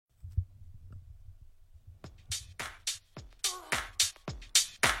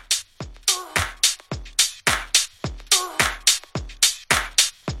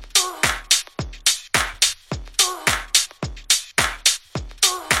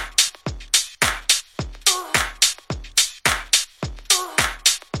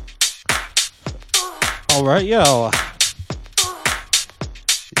All right, yo.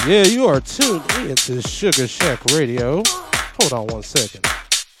 Yeah, you are tuned in to Sugar Shack Radio. Hold on one second.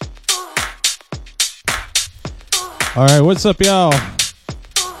 All right, what's up, y'all?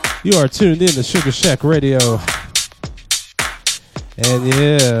 You are tuned in to Sugar Shack Radio. And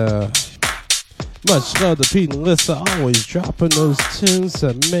yeah, much love to Pete and Lissa, always dropping those tunes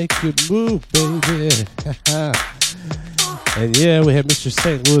that make you move, baby. And yeah, we had Mr.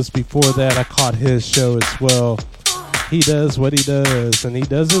 St. Louis before that. I caught his show as well. He does what he does, and he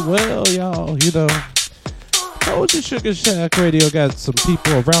does it well, y'all. You know, told you Sugar Shack Radio got some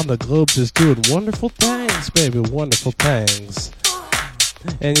people around the globe just doing wonderful things, baby, wonderful things.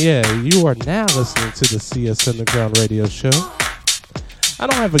 And yeah, you are now listening to the CS Underground Radio Show. I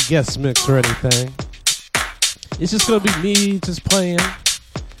don't have a guest mix or anything. It's just gonna be me just playing,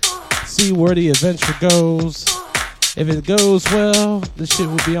 see where the adventure goes. If it goes well, the shit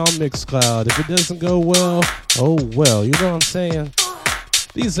will be on Mixcloud. If it doesn't go well, oh well. You know what I'm saying?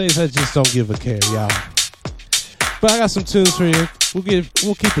 These days I just don't give a care, y'all. But I got some tunes for you.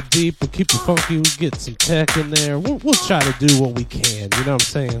 We'll keep it deep. We'll keep it funky. We'll get some tech in there. We'll try to do what we can. You know what I'm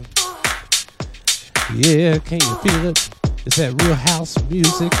saying? Yeah, can you feel it? It's that real house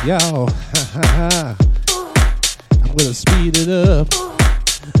music, y'all. I'm gonna speed it up.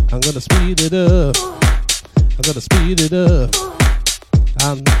 I'm gonna speed it up. I'm gonna speed it up.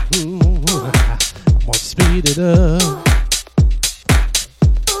 I'm gonna speed it up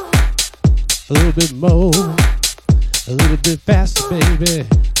a little bit more, a little bit faster, baby.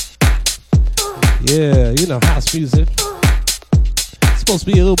 Yeah, you know, house music. It's supposed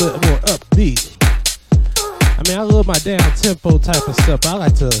to be a little bit more upbeat. I mean, I love my down tempo type of stuff. I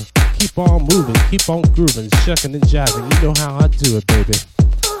like to keep on moving, keep on grooving, shucking and jiving. You know how I do it, baby.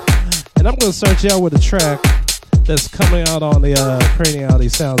 And I'm gonna start you out with a track that's coming out on the Craniality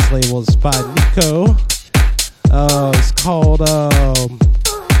Sounds label. It's by Nico. It's called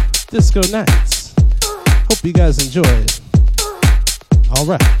Disco Nights. Hope you guys enjoy it. All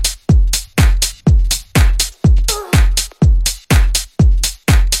right.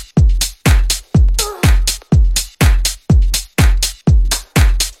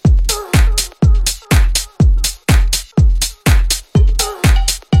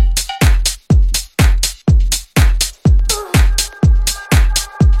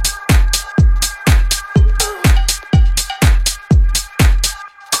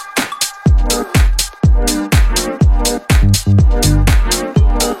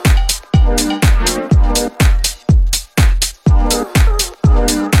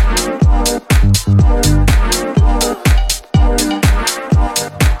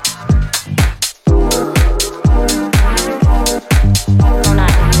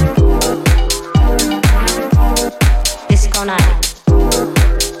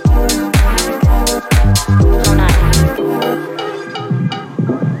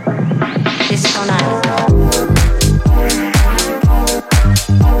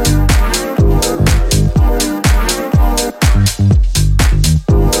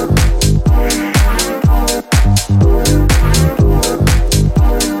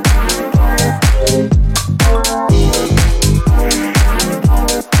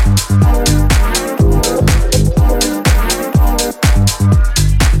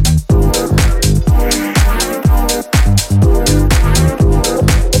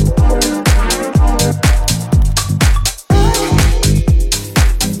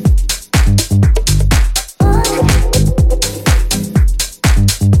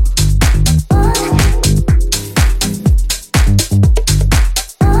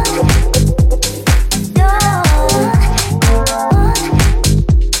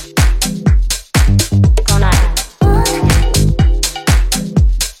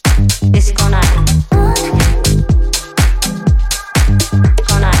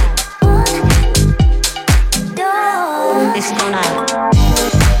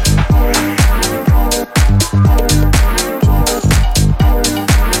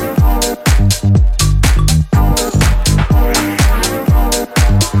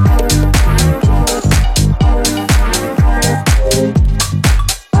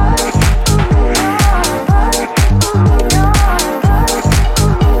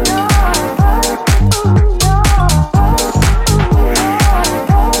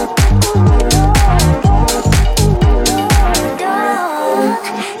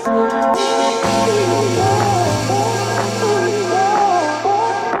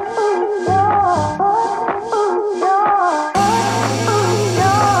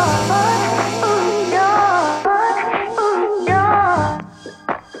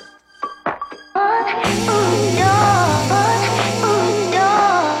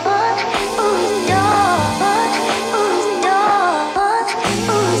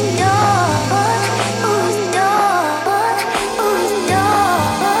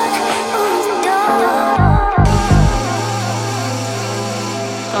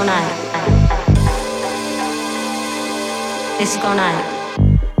 Disco night.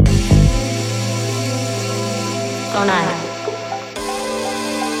 Disco night.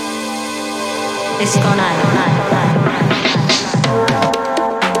 Disco night.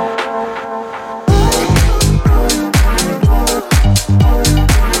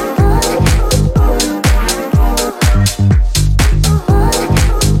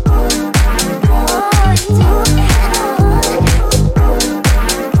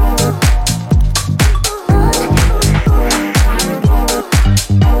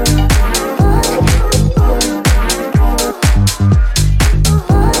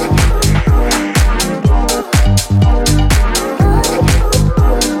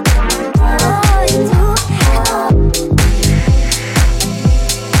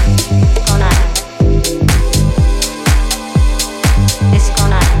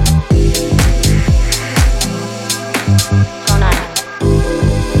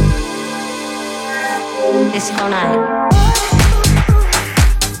 Disco night.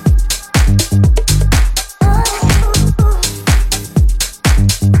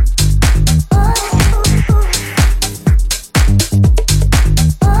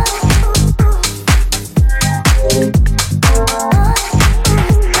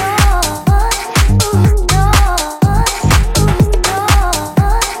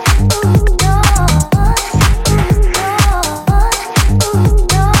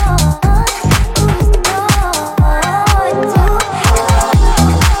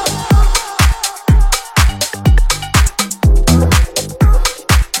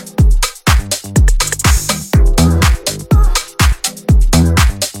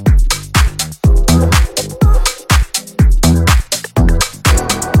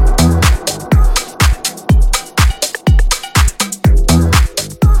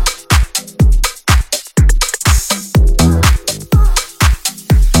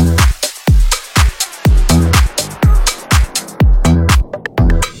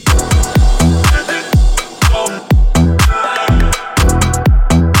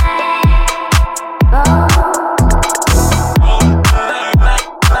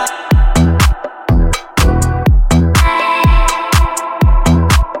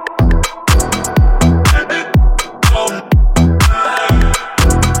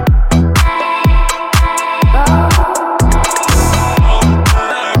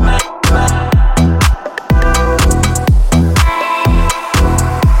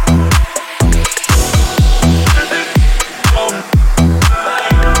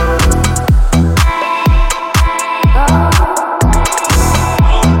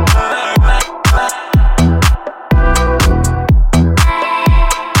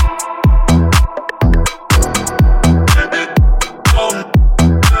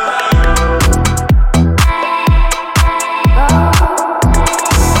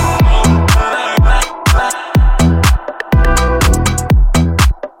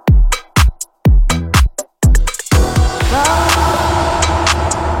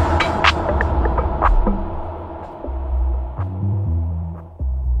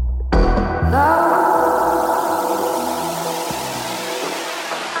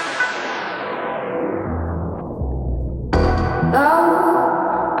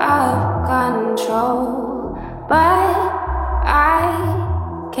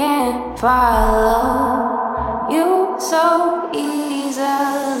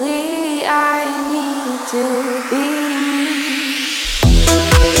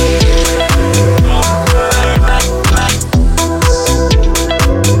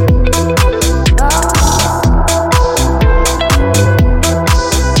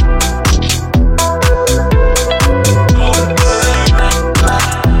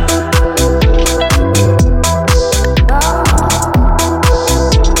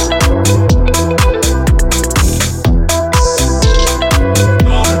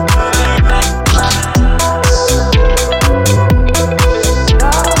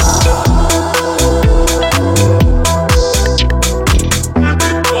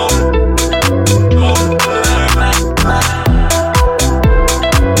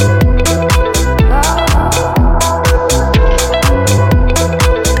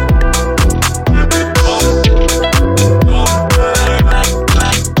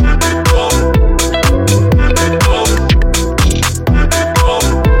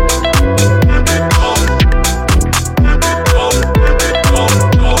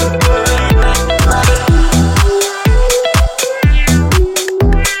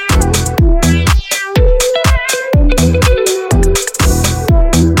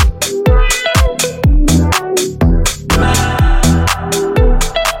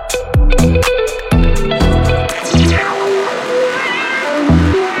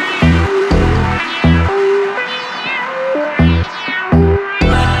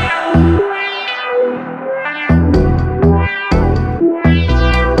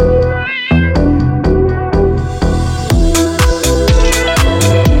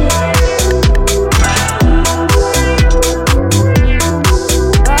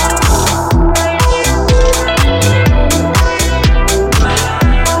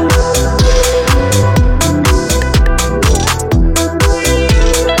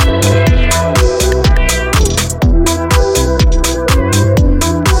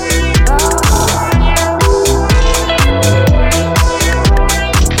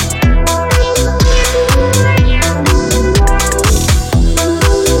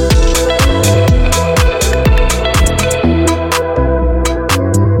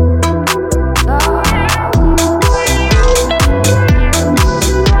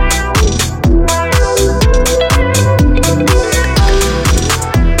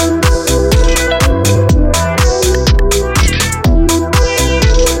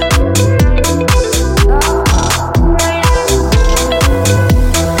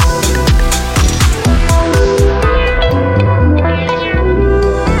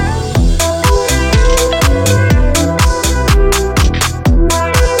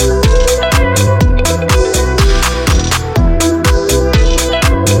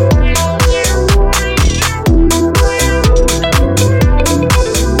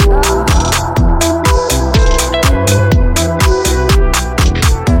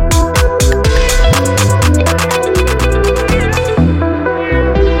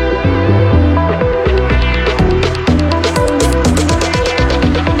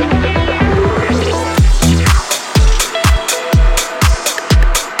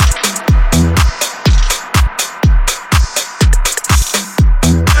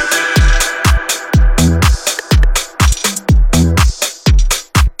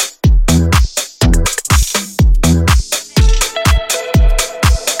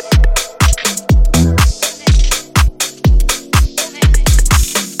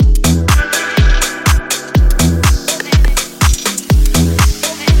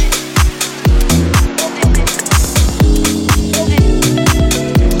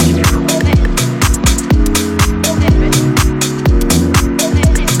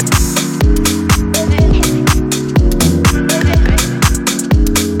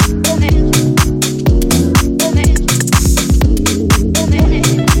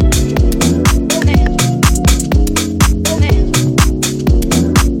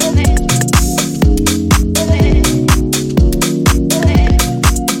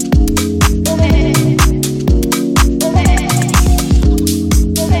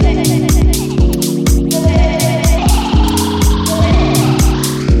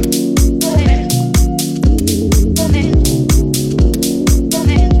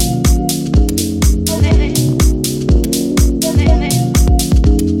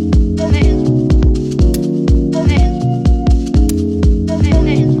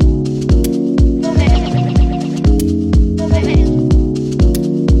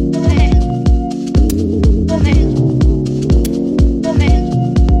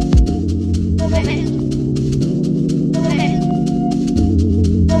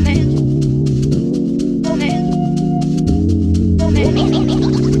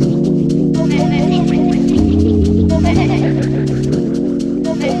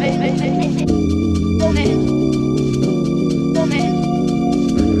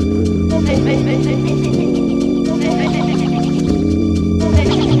 Okay.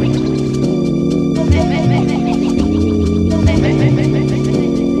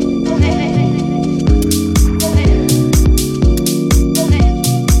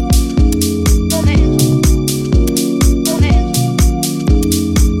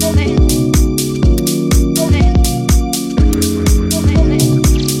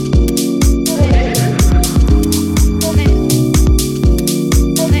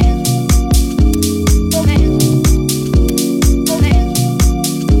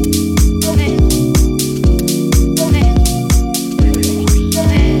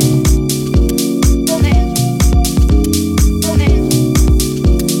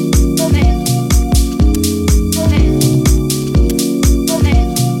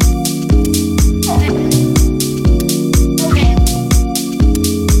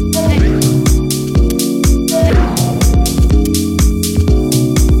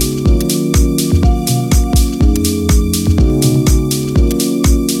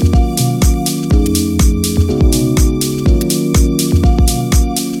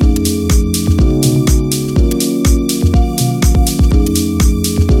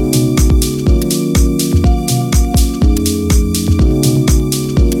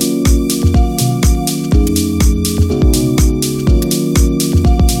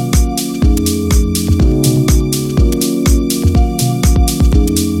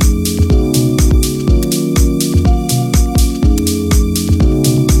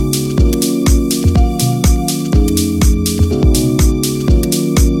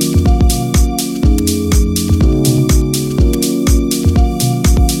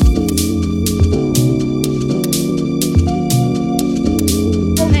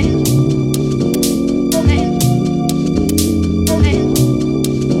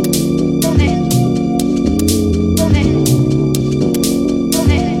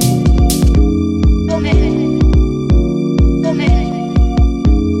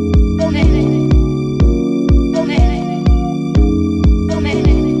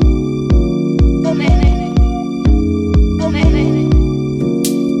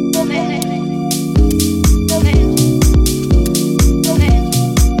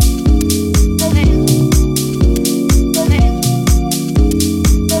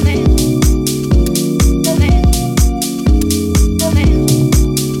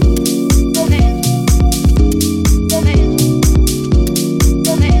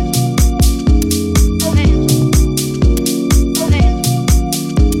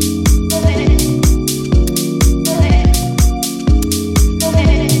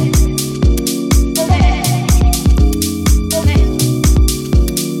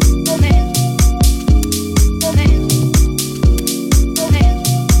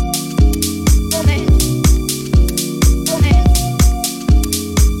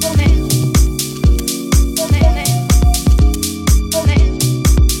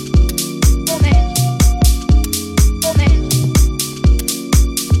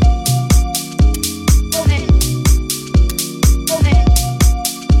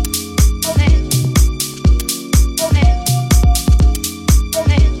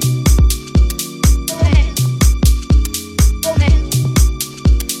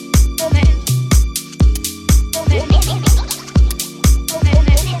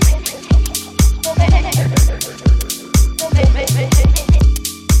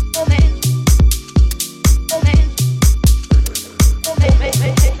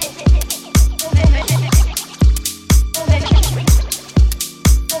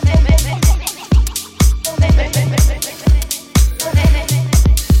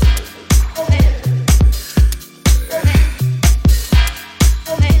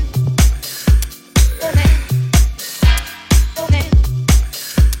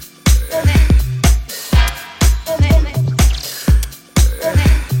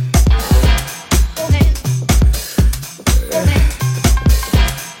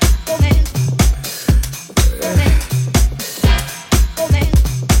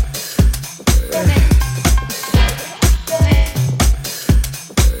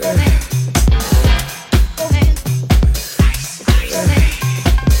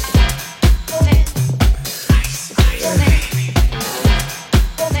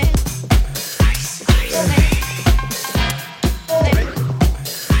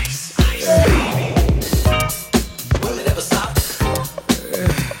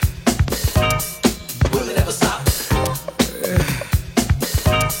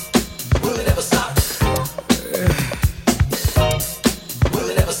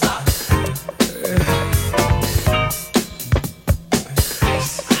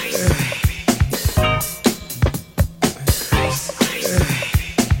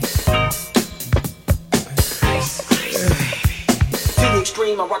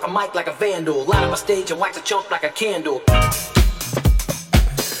 I rock a mic like a vandal. Light up a stage and wax a chump like a candle.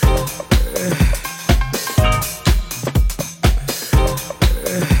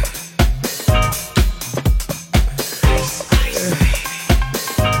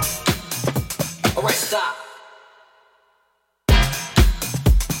 Alright, stop.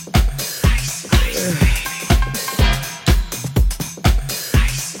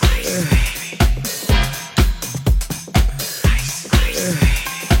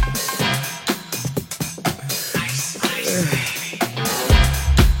 Yeah.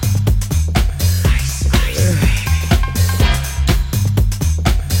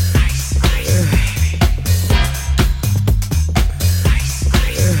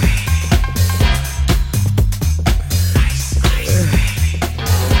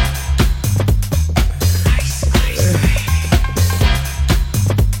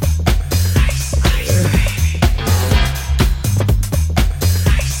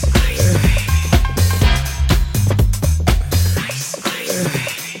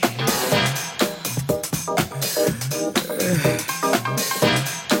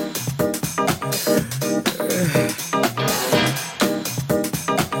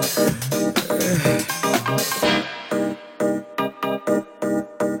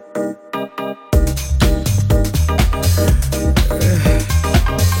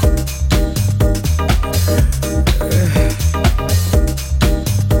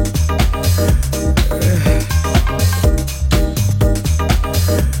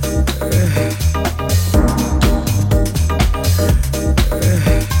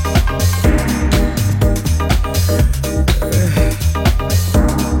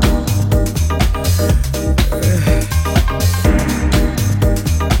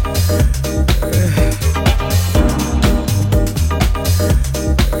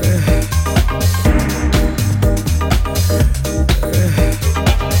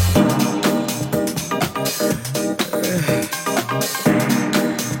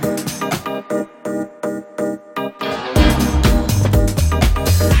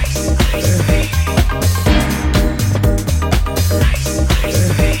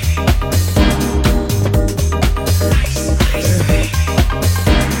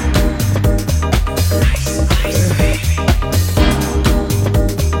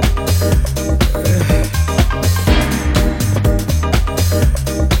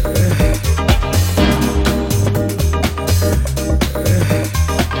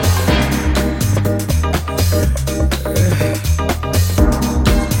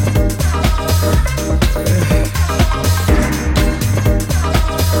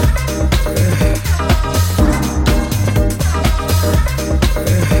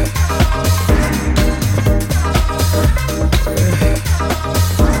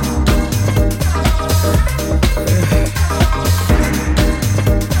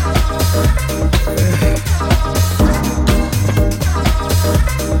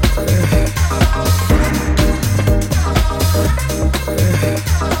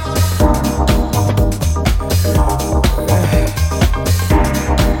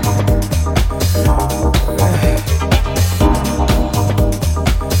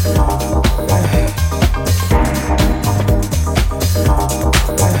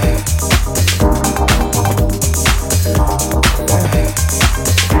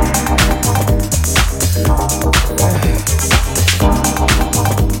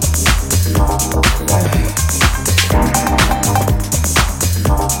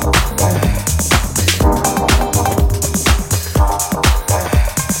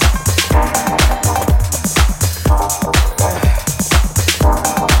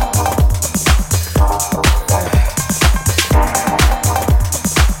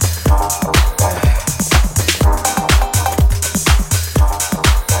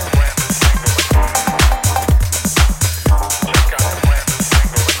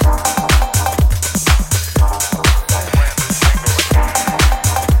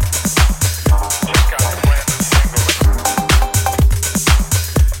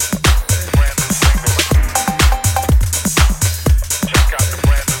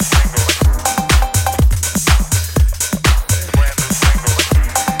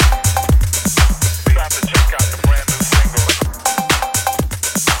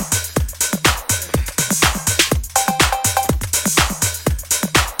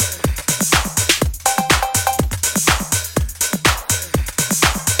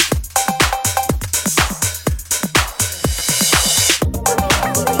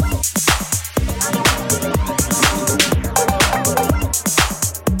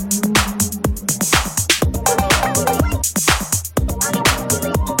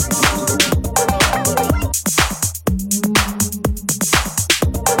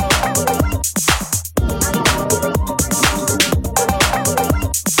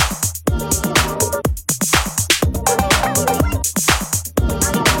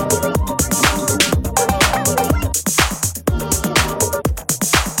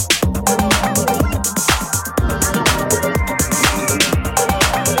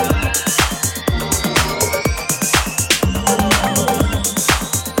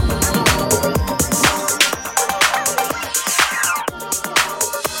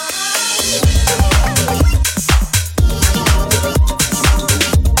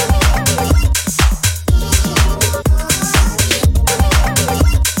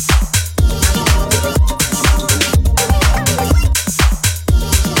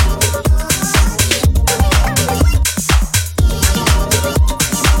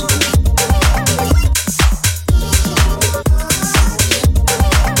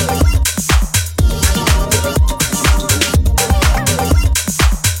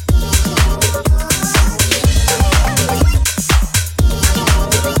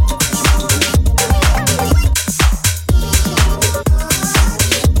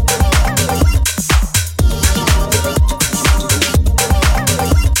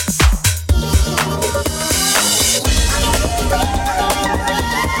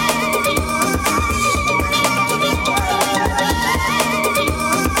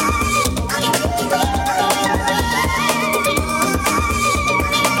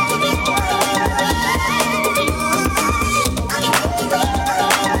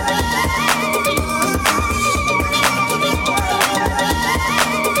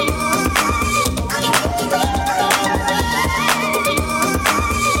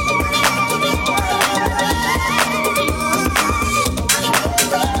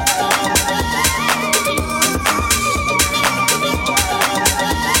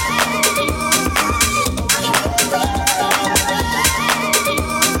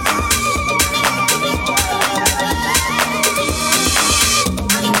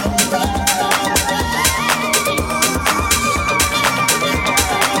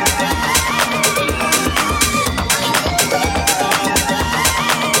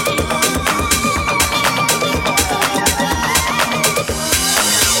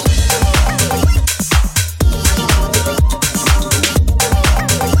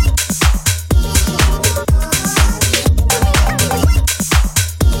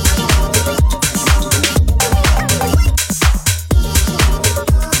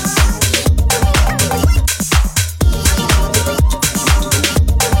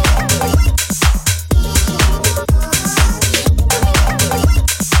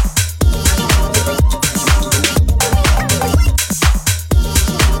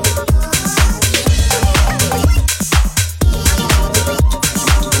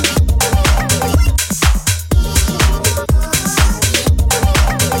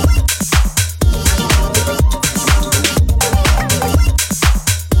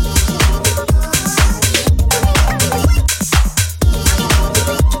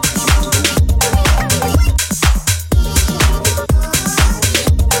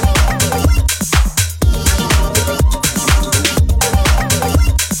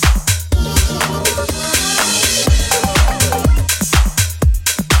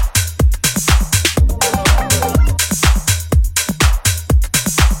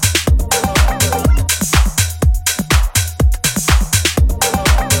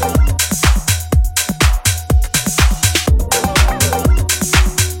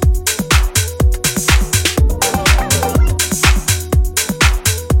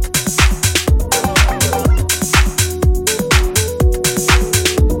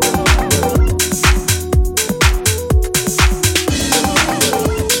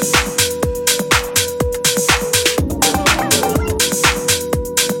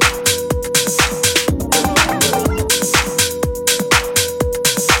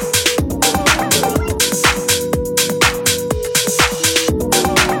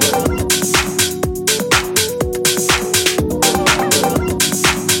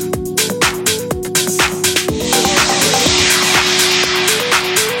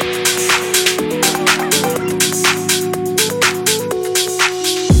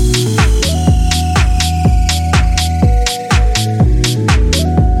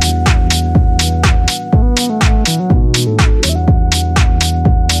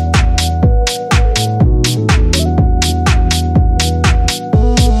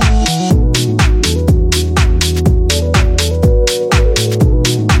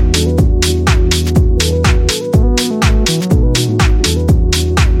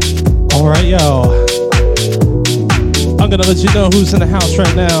 let you know who's in the house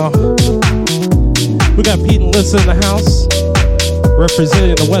right now. We got Pete and Lissa in the house,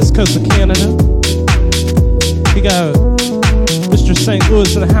 representing the west coast of Canada. We got Mr. St.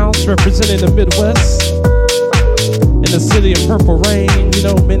 Louis in the house, representing the Midwest. In the city of Purple Rain, you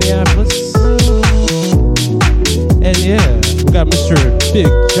know, Minneapolis. And yeah, we got Mr.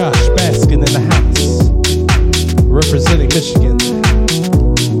 Big Josh Baskin in the house, representing Michigan.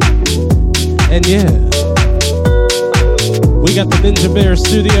 And yeah, we got the Ninja Bear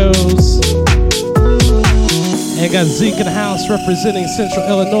Studios. And got Zeke in the house, representing Central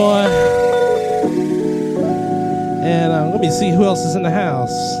Illinois. And let me see who else is in the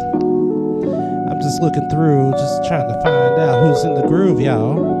house. I'm just looking through, just trying to find out who's in the groove,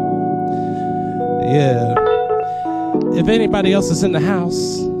 y'all. Yeah. If anybody else is in the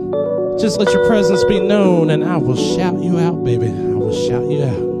house, just let your presence be known and I will shout you out, baby. I will shout you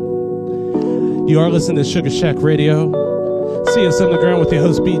out. You are listening to Sugar Shack Radio. See us on the ground with your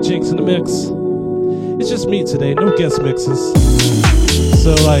host B.Jinx in the mix. It's just me today, no guest mixes.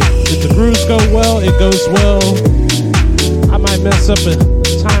 So like, if the grooves go well, it goes well. I might mess up a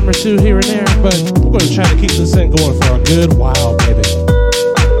time or two here and there, but we're going to try to keep this thing going for a good while, baby.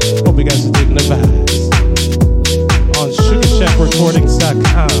 Hope you guys are digging the vibes. On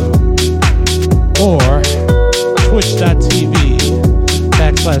SugarShackRecordings.com or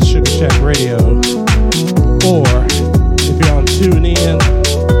Twitch.tv/SugarShackRadio, or if you're on TuneIn,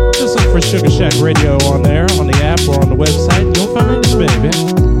 just look for Sugar Shack Radio on there, on the app or on the website. You'll find us, baby.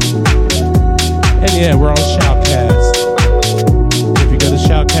 And yeah, we're on Shoutcast. If you go to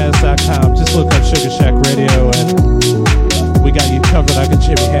Shoutcast.com, just look up Sugar Shack Radio and we got you covered like a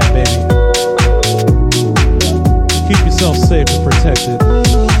Jimmy hat, baby. Keep yourself safe and protected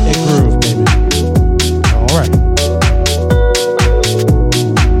and groove, baby. All right.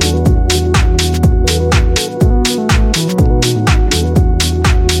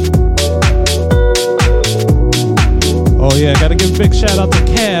 Oh yeah, gotta give a big shout out to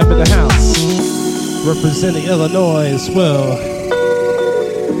Cab in the house, representing Illinois as well.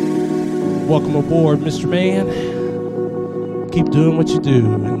 Welcome aboard, Mr. Man. Keep doing what you do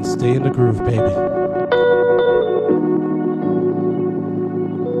and stay in the groove, baby.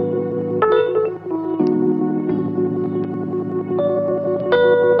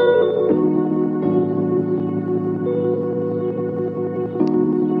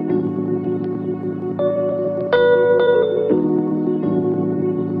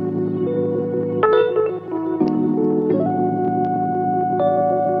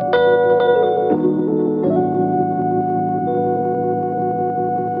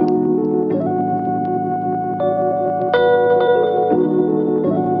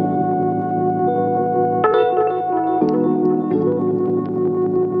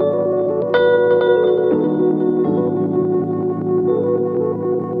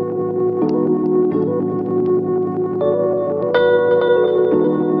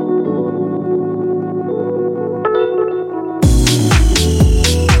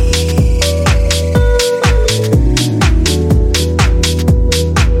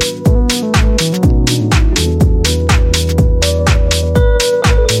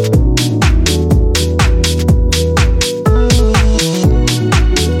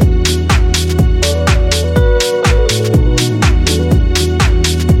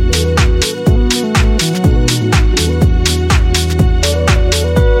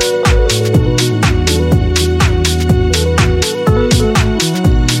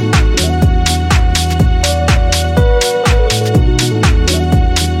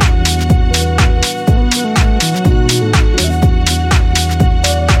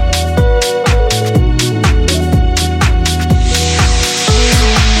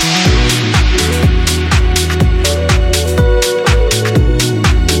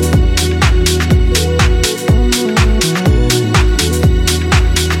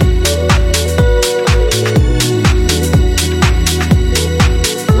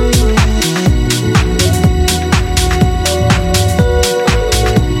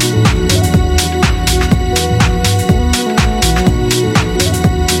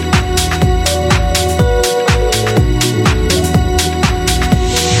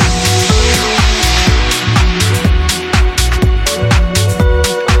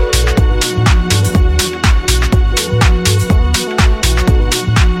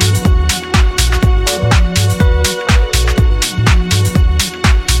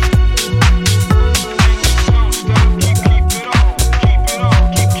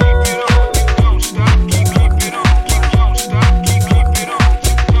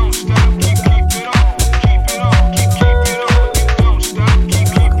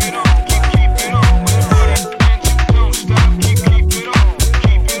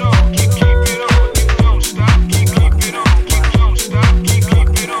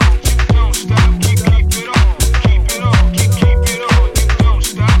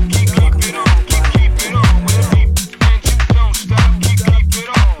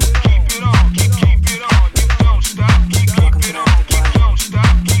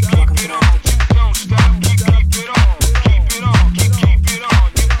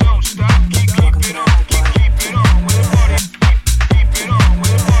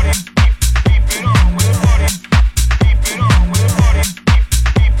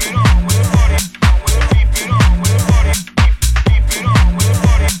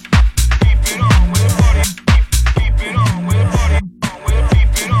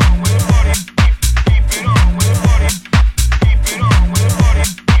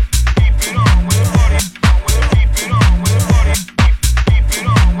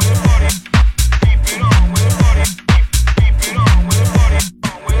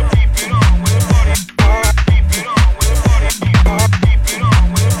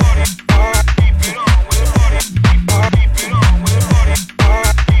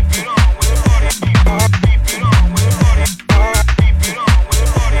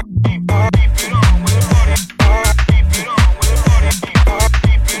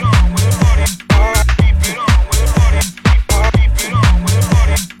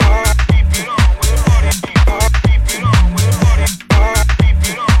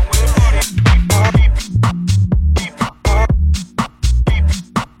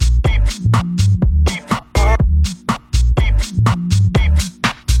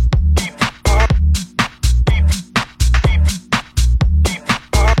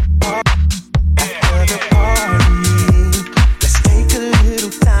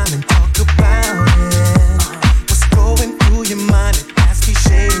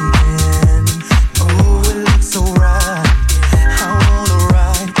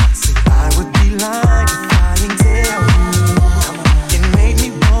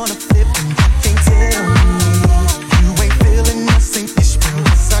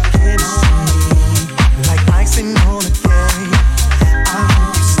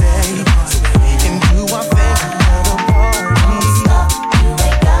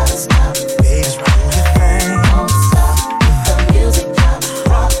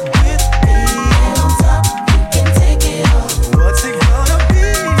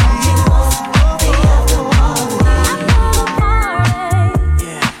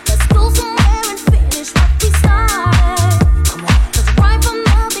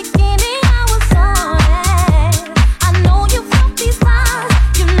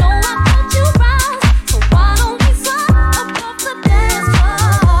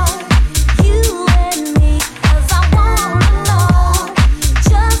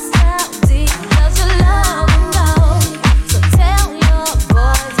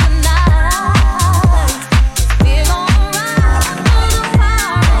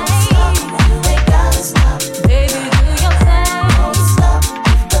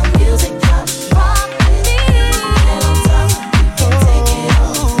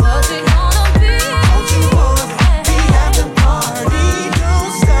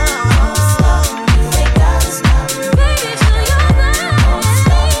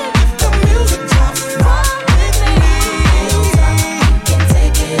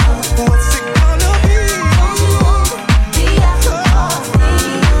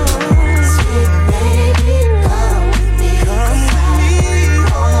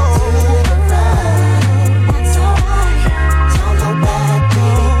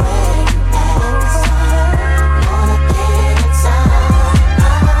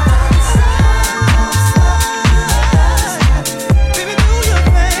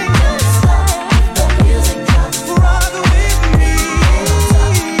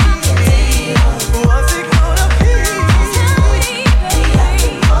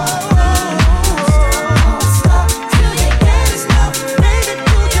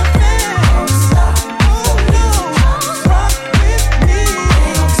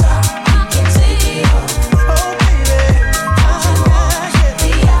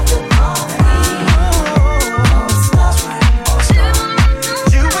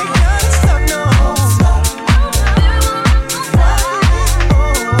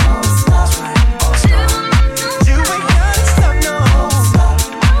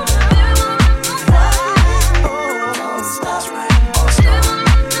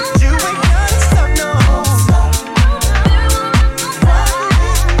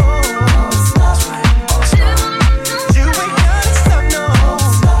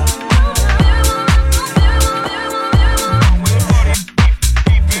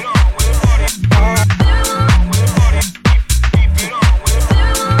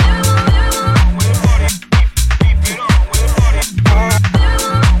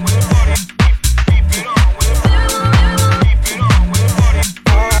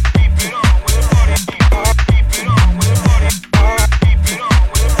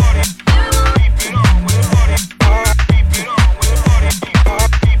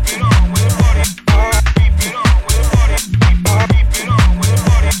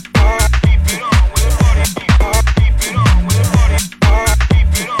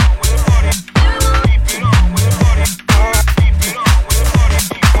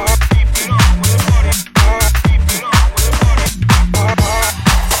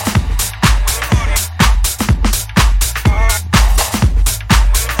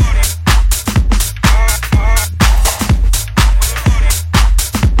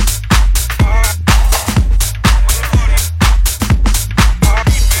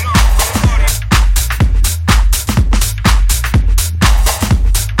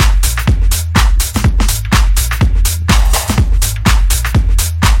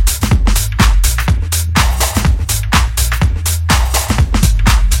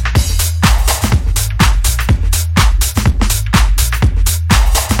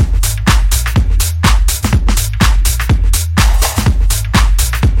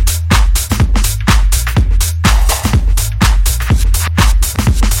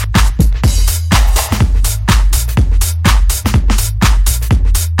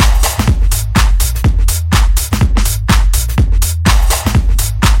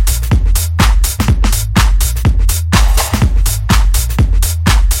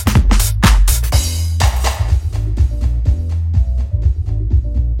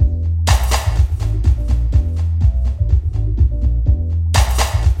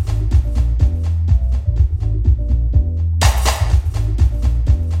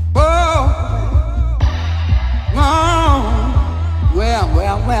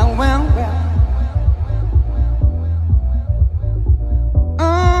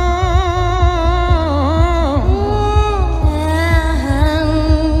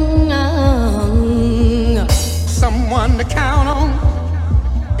 Someone to count on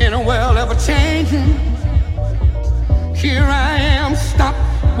in a world ever changing. Here I am, stop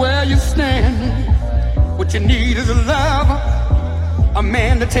where you stand. What you need is a lover, a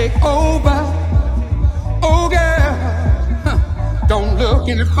man to take over. Oh girl, don't look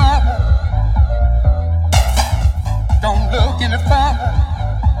any farther. Don't look any farther.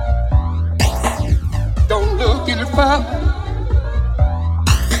 Don't look any farther.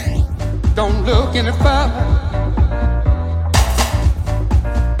 Don't look any farther.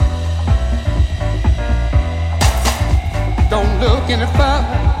 Don't look any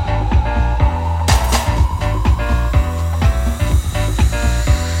farther.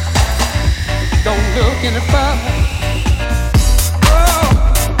 Don't look any farther. Oh,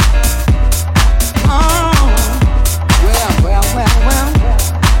 oh. Well.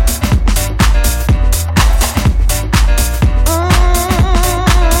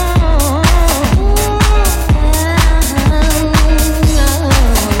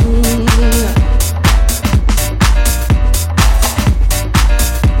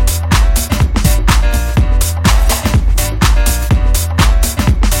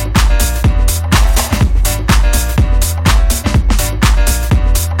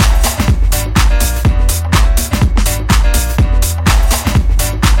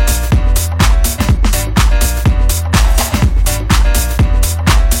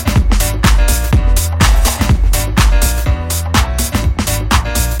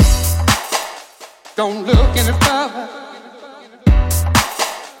 Don't look any further.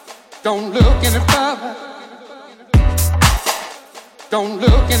 Don't look any further. Don't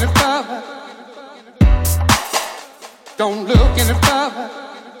look any further. Don't look any further.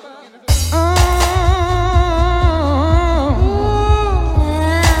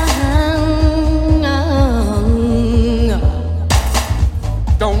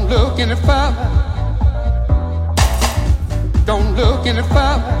 Don't look any further. Don't look any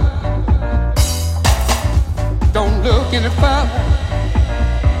further. Don't look any further.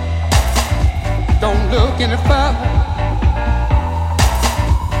 Don't look any further.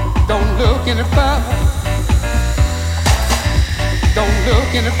 Don't look any further. Don't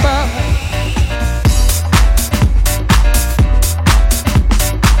look any further.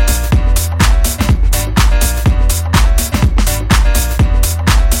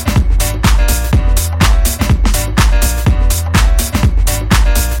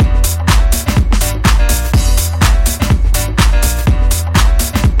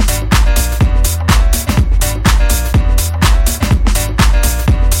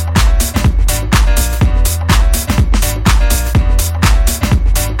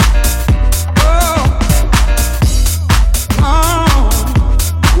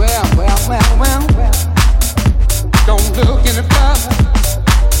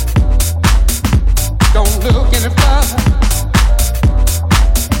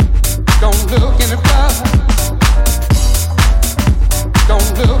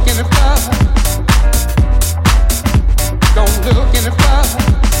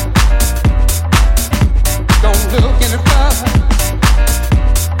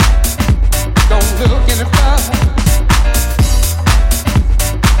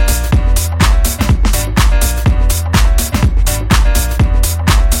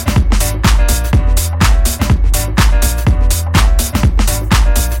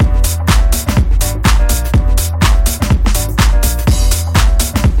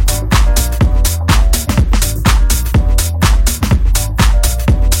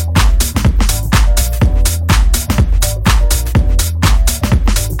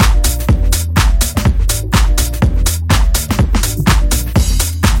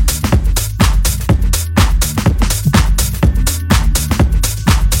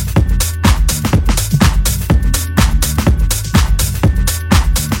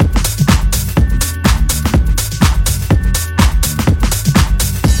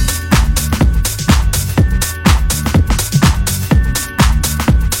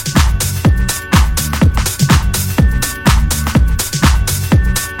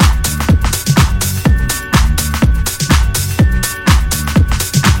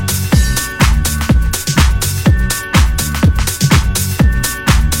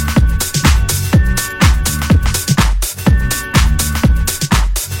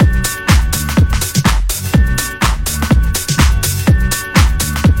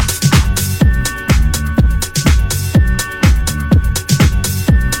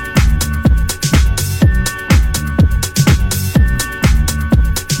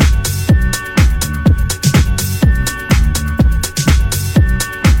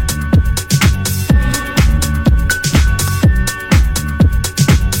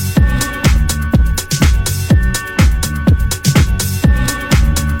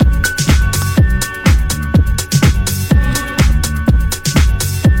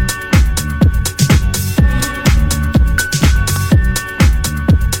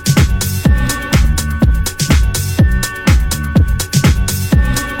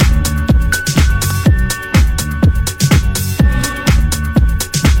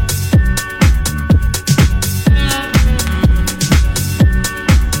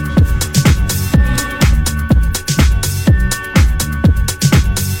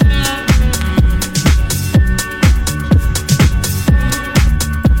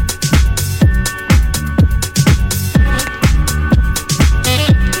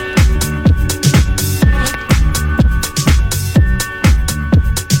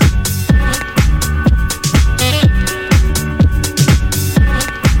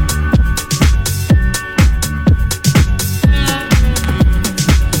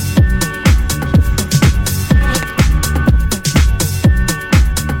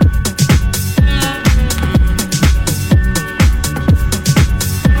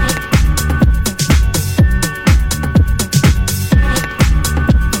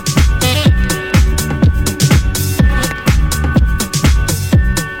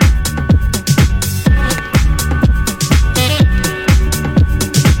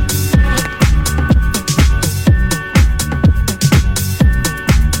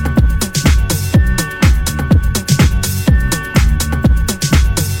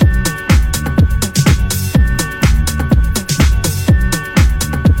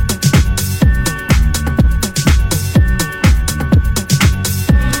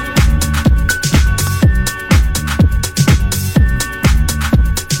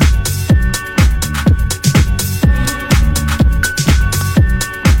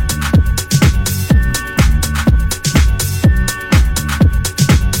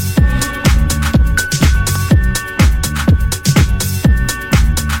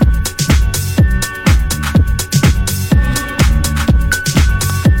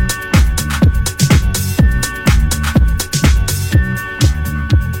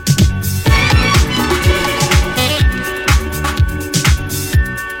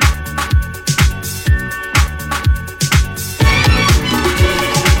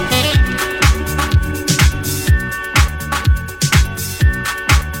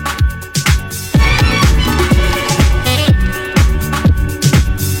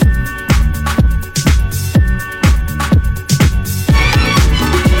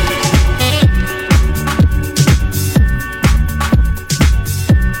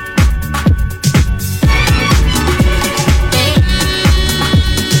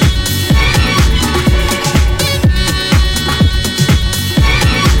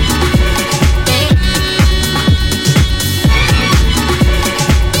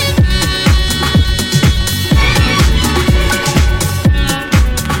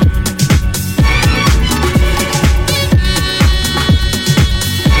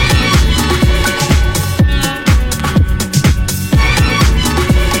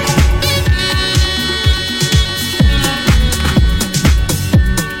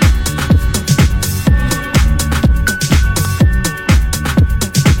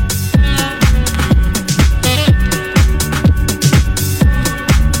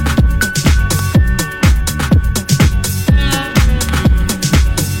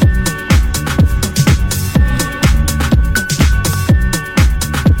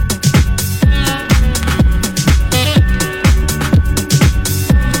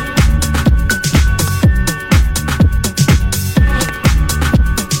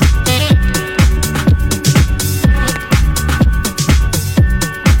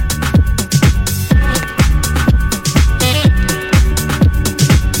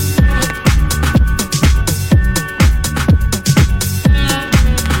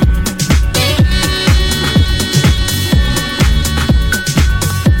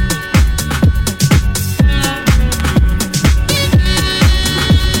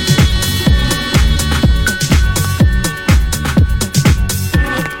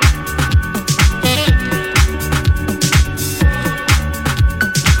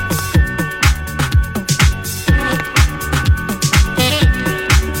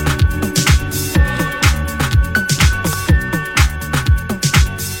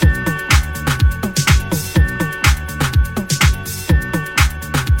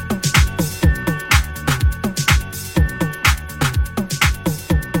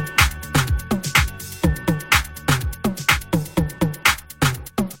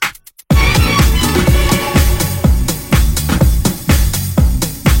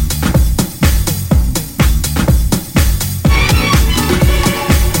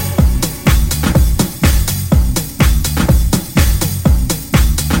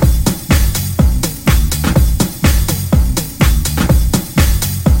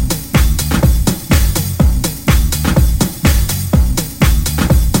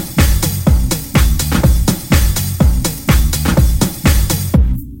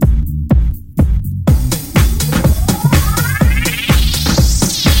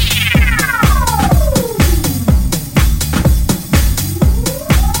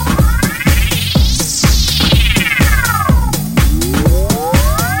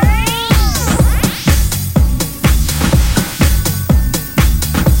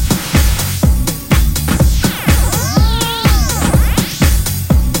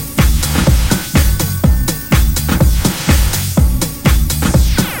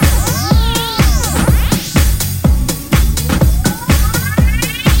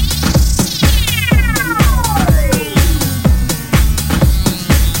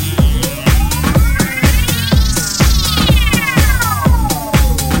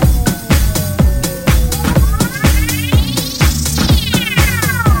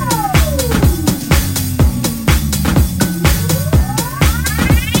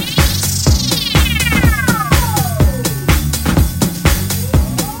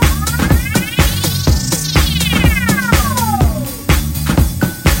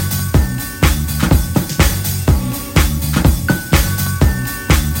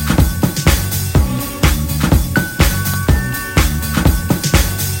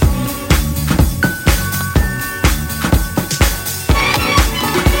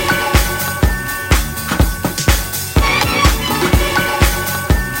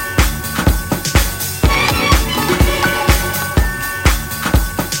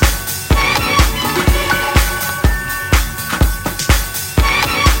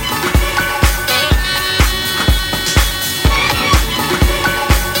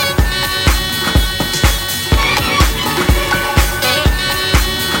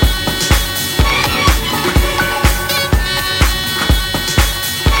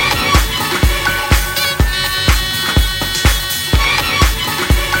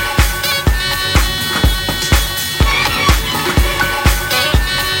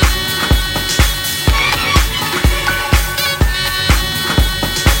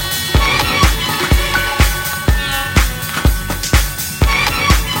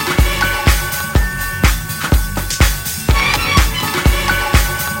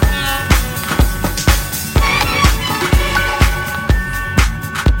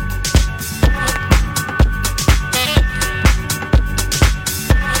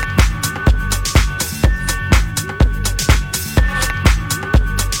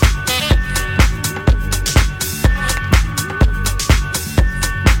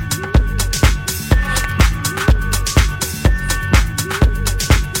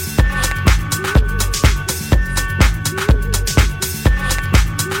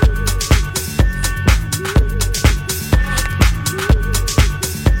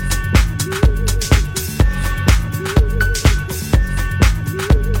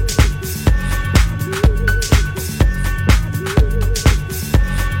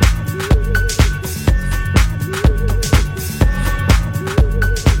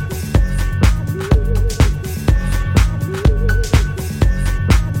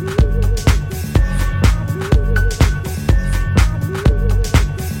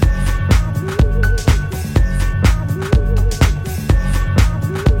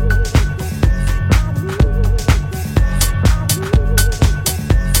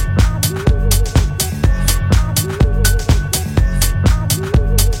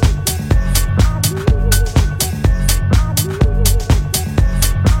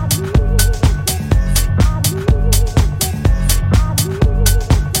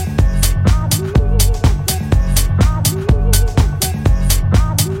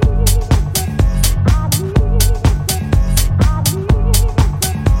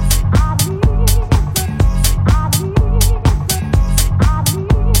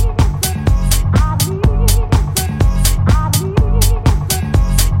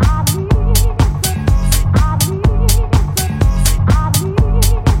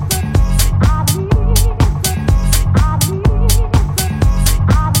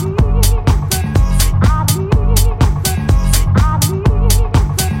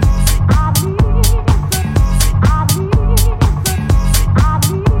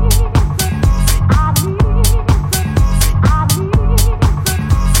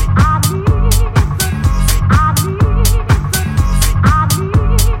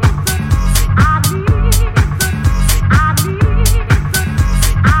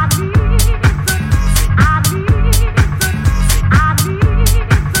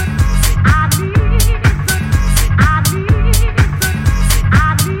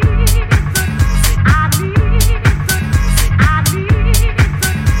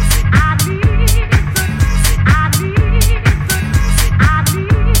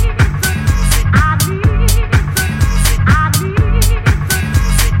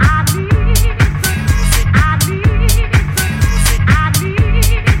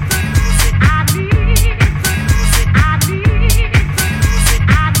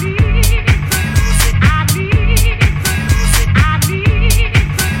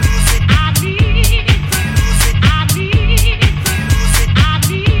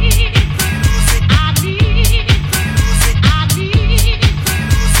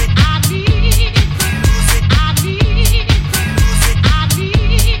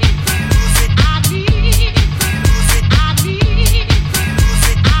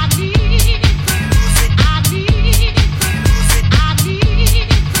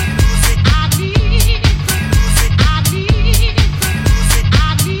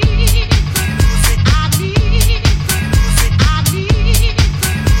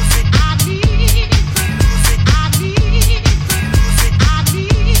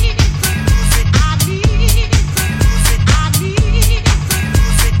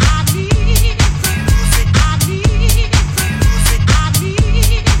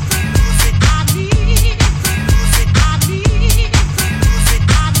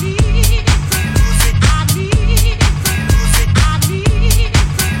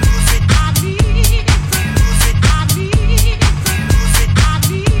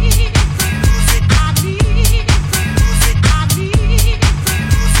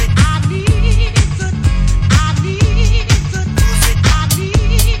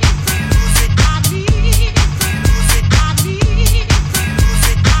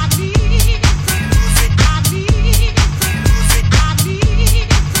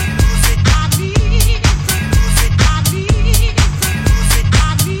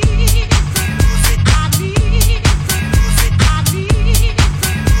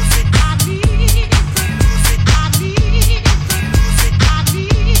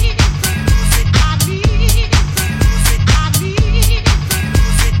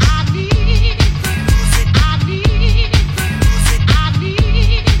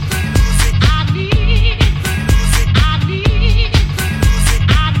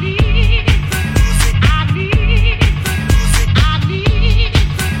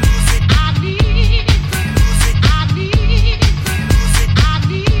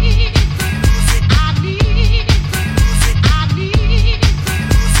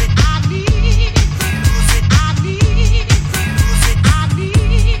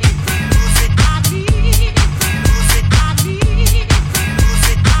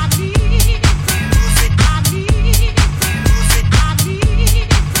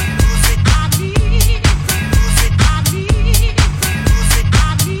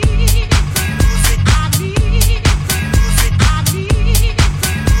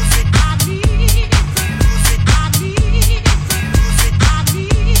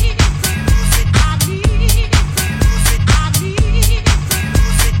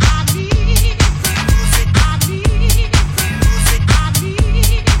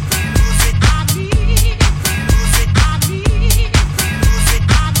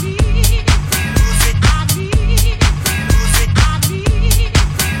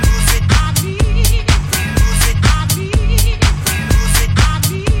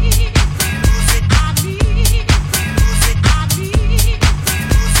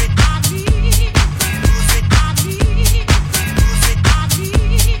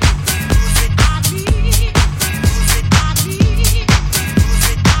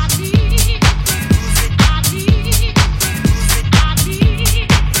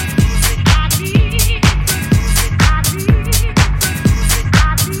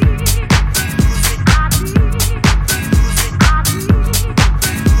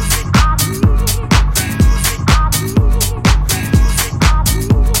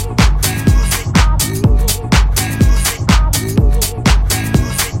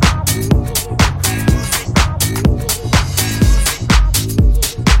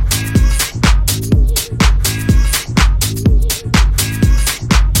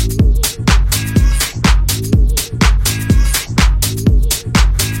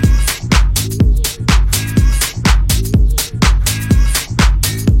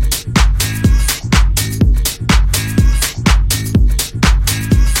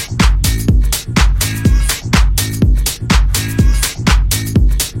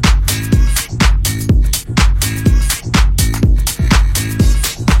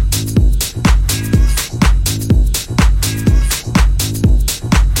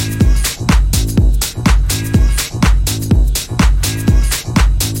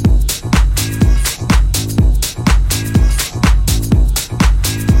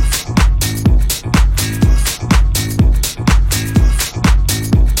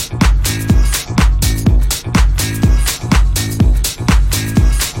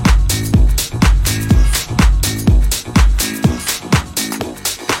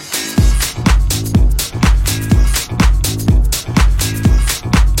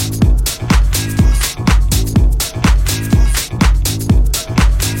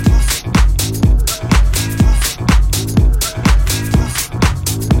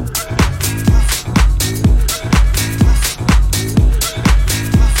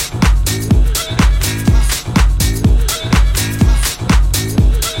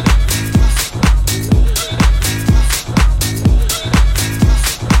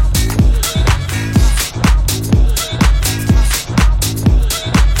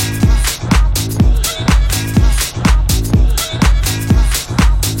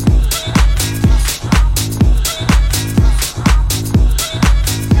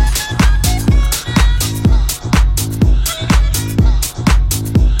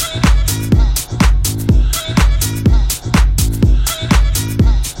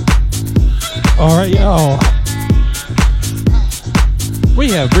 All right, y'all.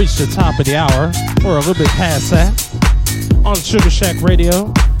 We have reached the top of the hour, or a little bit past that, on Sugar Shack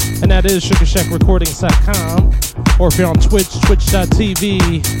Radio, and that is SugarShackRecordings.com, or if you're on Twitch,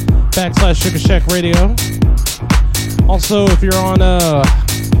 twitch.tv/Sugar Shack Radio. Also, if you're on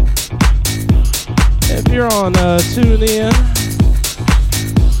TuneIn,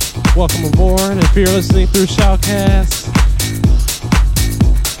 welcome aboard. If you're listening through Shoutcast,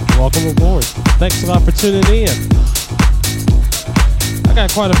 welcome aboard. Thanks a lot for tuning in. I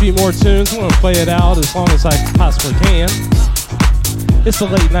got quite a few more tunes. I'm going to play it out as long as I possibly can. It's a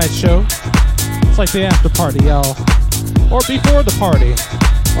late night show. It's like the after party, y'all. Or before the party.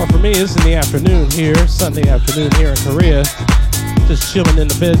 Or for me, it's in the afternoon here, Sunday afternoon here in Korea. Just chilling in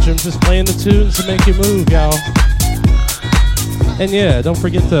the bedroom, just playing the tunes to make you move, y'all. And yeah, don't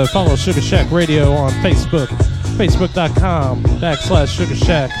forget to follow Sugar Shack Radio on Facebook. Facebook.com/Sugar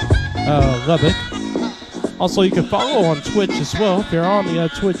Shack Lubbock. Also, you can follow on Twitch as well. If you're on the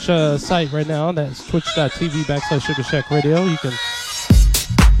Twitch site right now, that's twitch.tv/Sugar Shack Radio. You can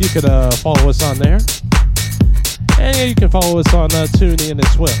follow us on there. And yeah, you can follow us on TuneIn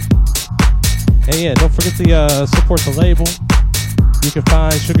as well. And yeah, don't forget to support the label. You can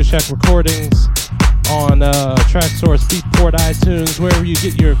find Sugar Shack Recordings on TrackSource, Beatport, iTunes, wherever you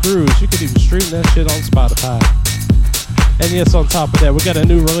get your grooves. You can even stream that shit on Spotify. And yes, on top of that, we got a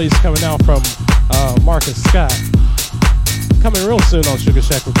new release coming out from Marcus Scott. Coming real soon on Sugar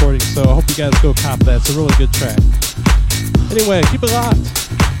Shack Recordings, so I hope you guys go cop that. It's a really good track. Anyway, keep it locked.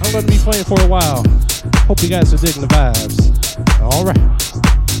 I'm going to be playing for a while. Hope you guys are digging the vibes. All right.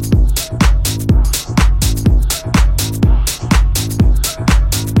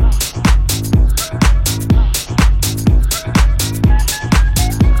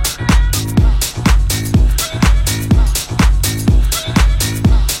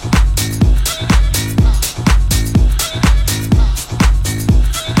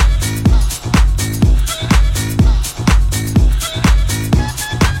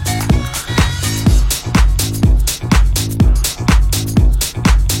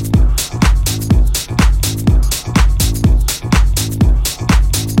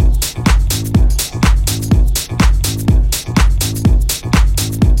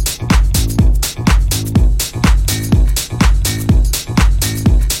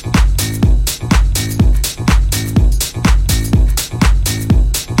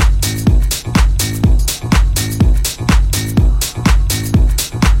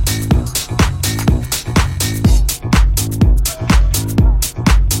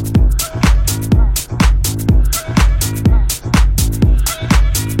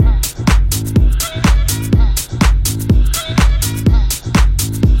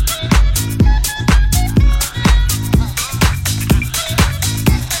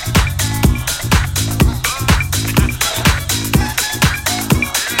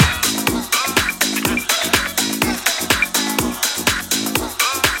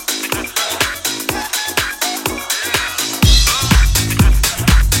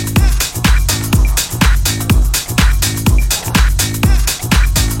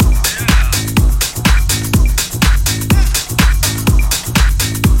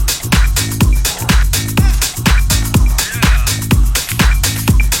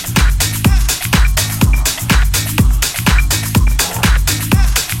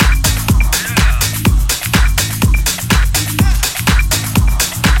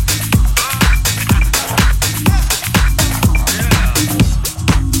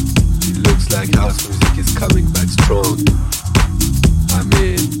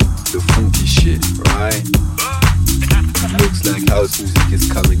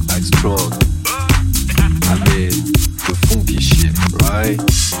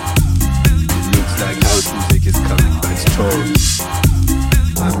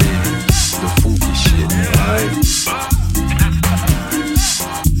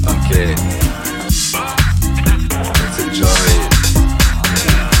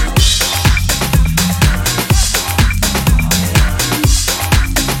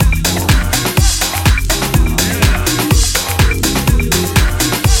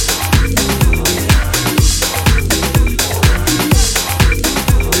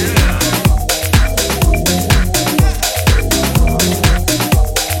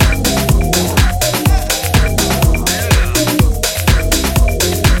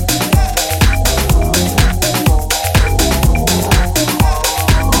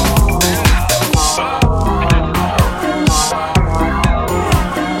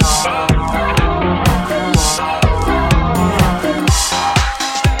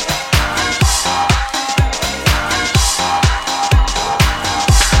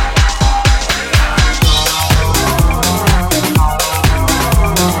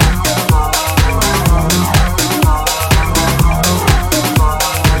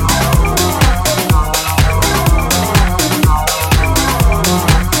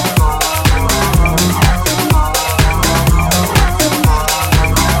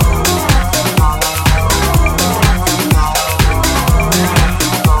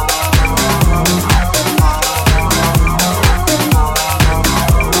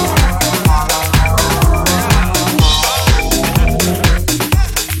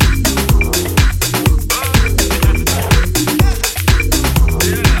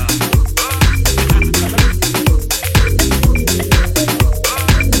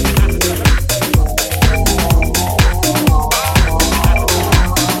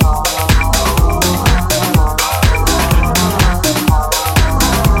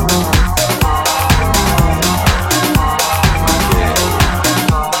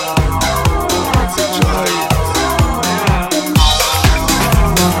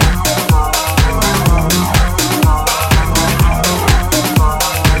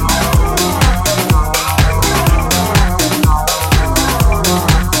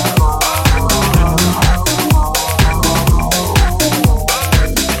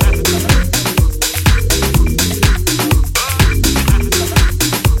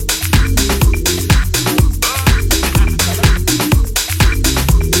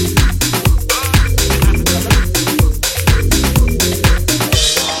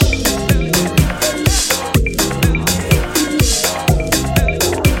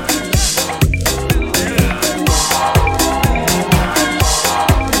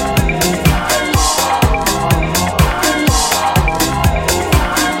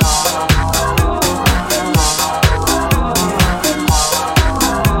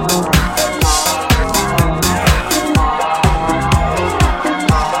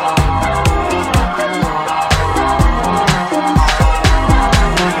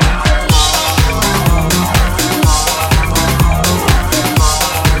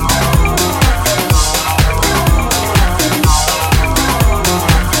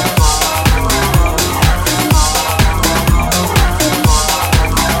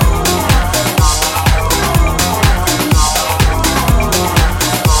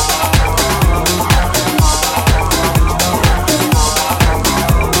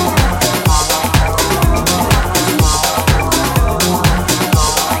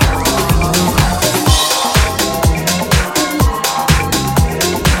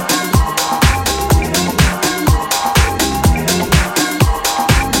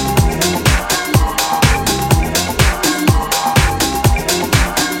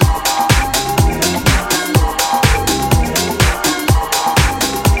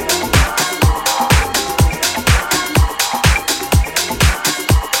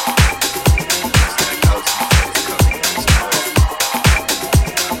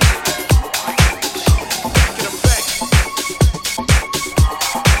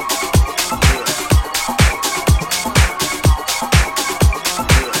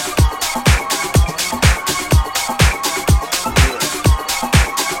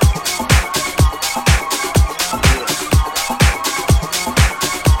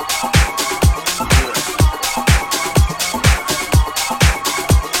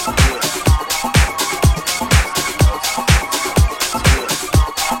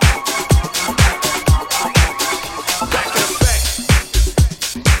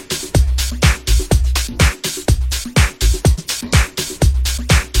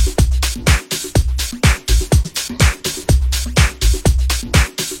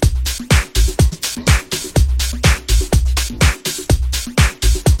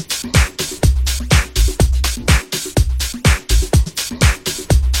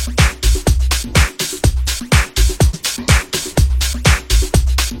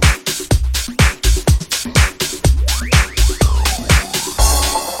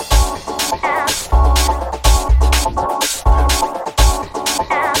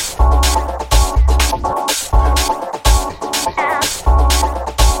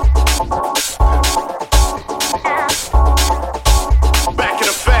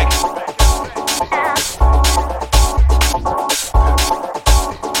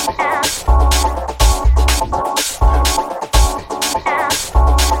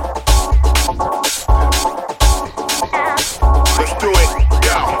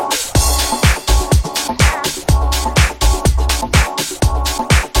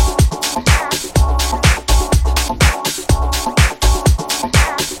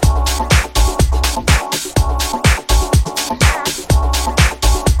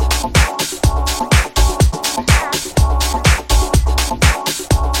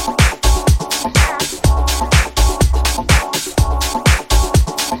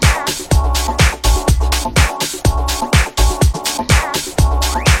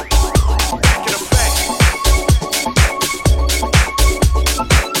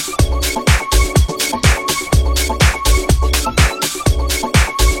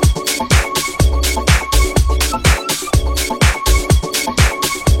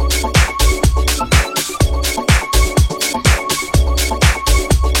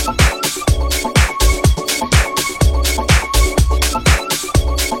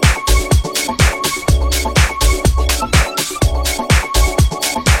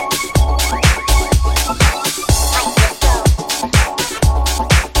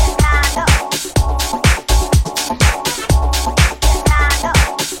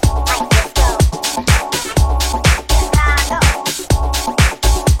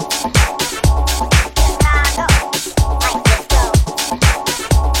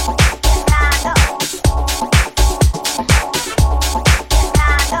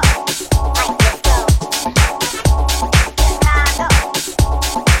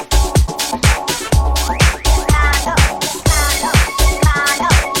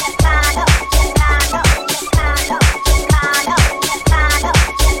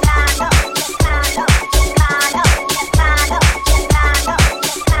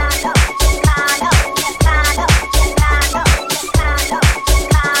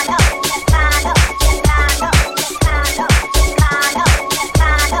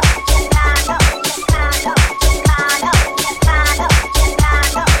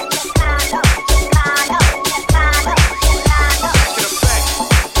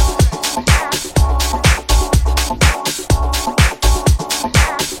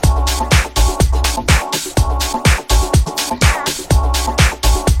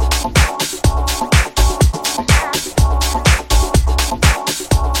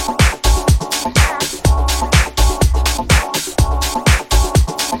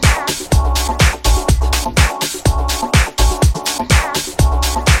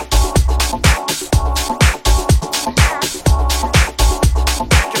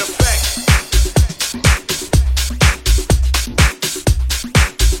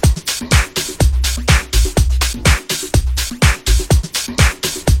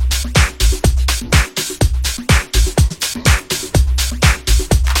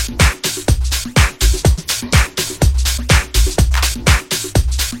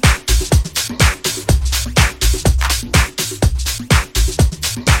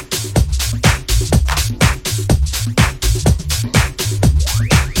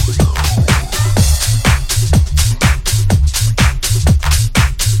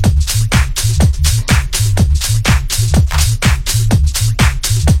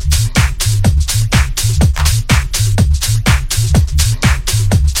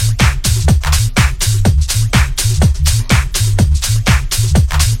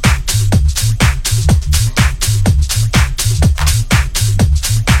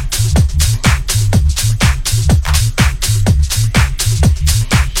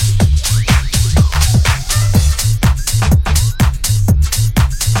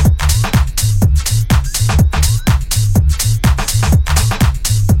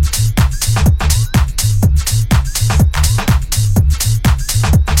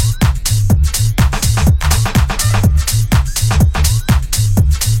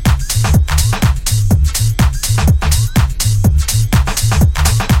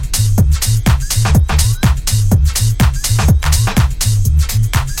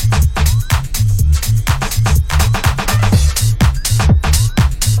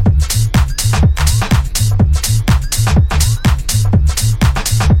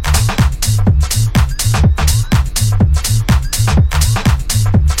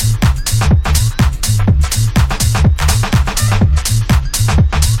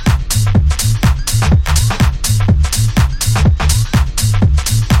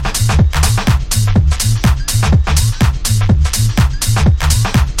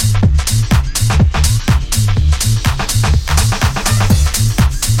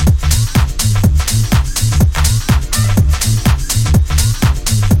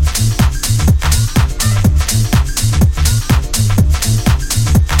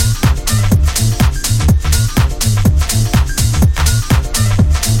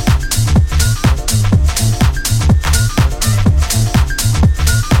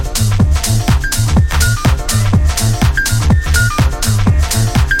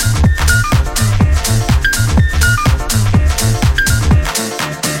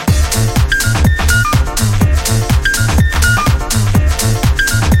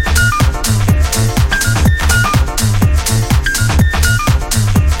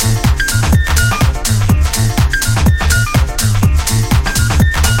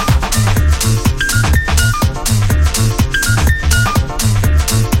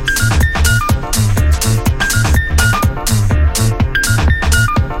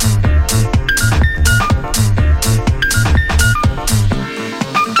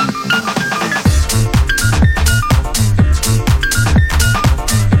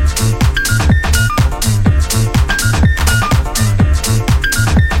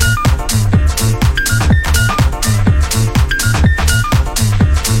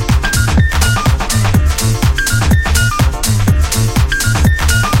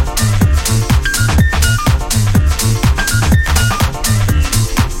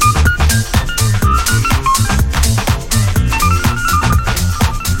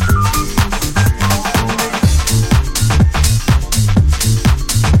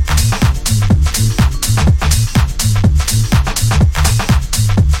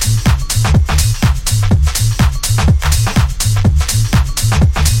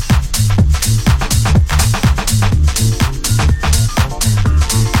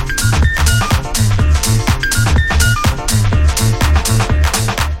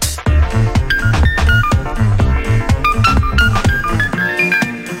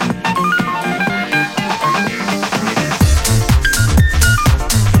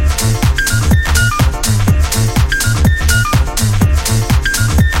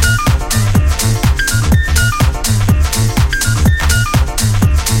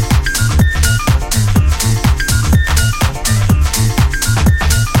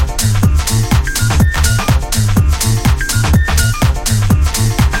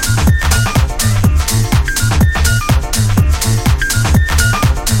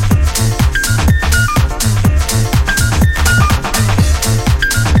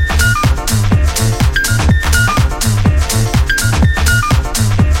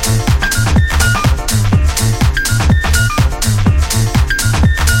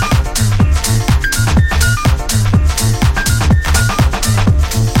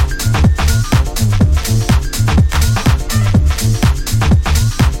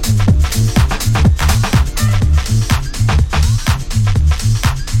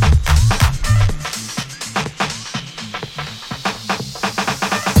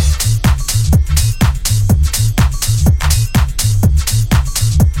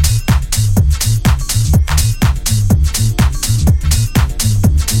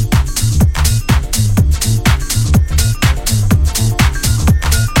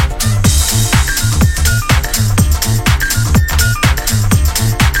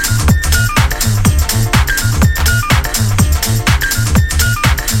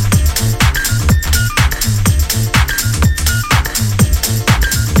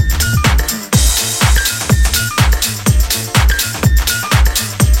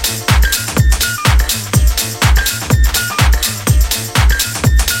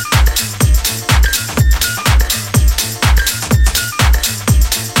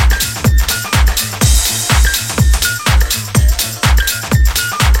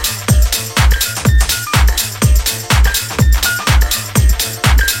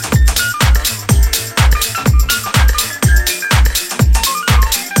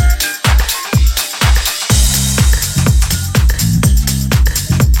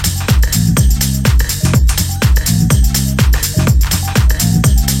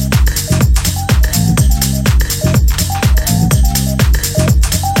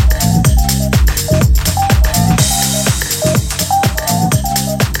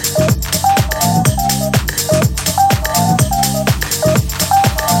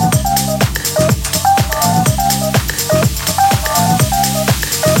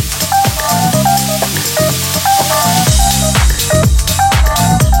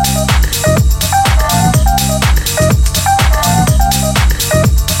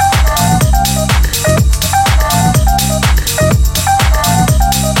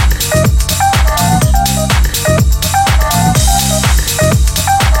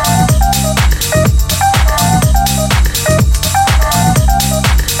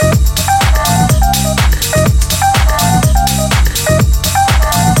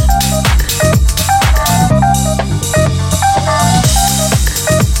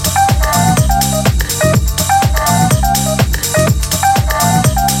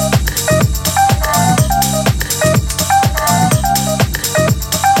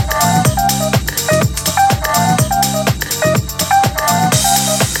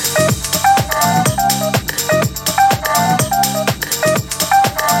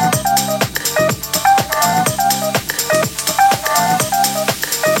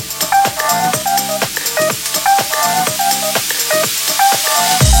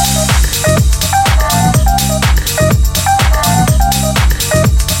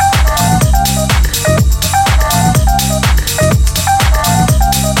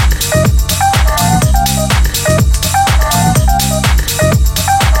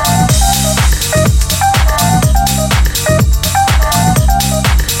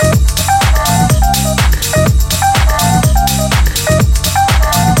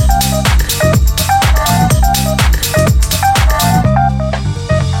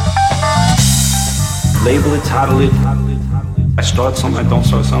 label it, title it. I start something, I don't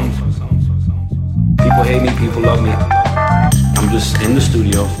start something. People hate me, people love me. I'm just in the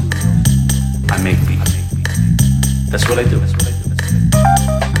studio. I make beats. That's what I do.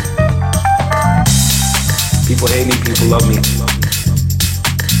 People hate me, people love me.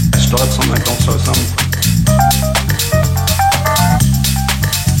 I start something, I don't start something.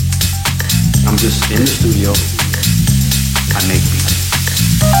 I'm just in the studio. I make beats.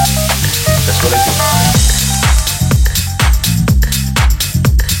 That's what I do.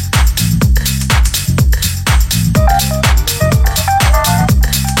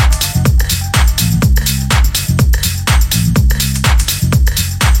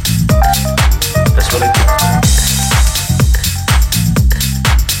 That's what I do.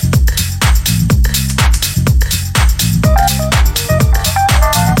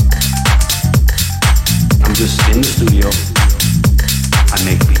 I'm just in the studio. I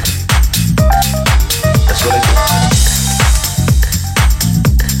make beats.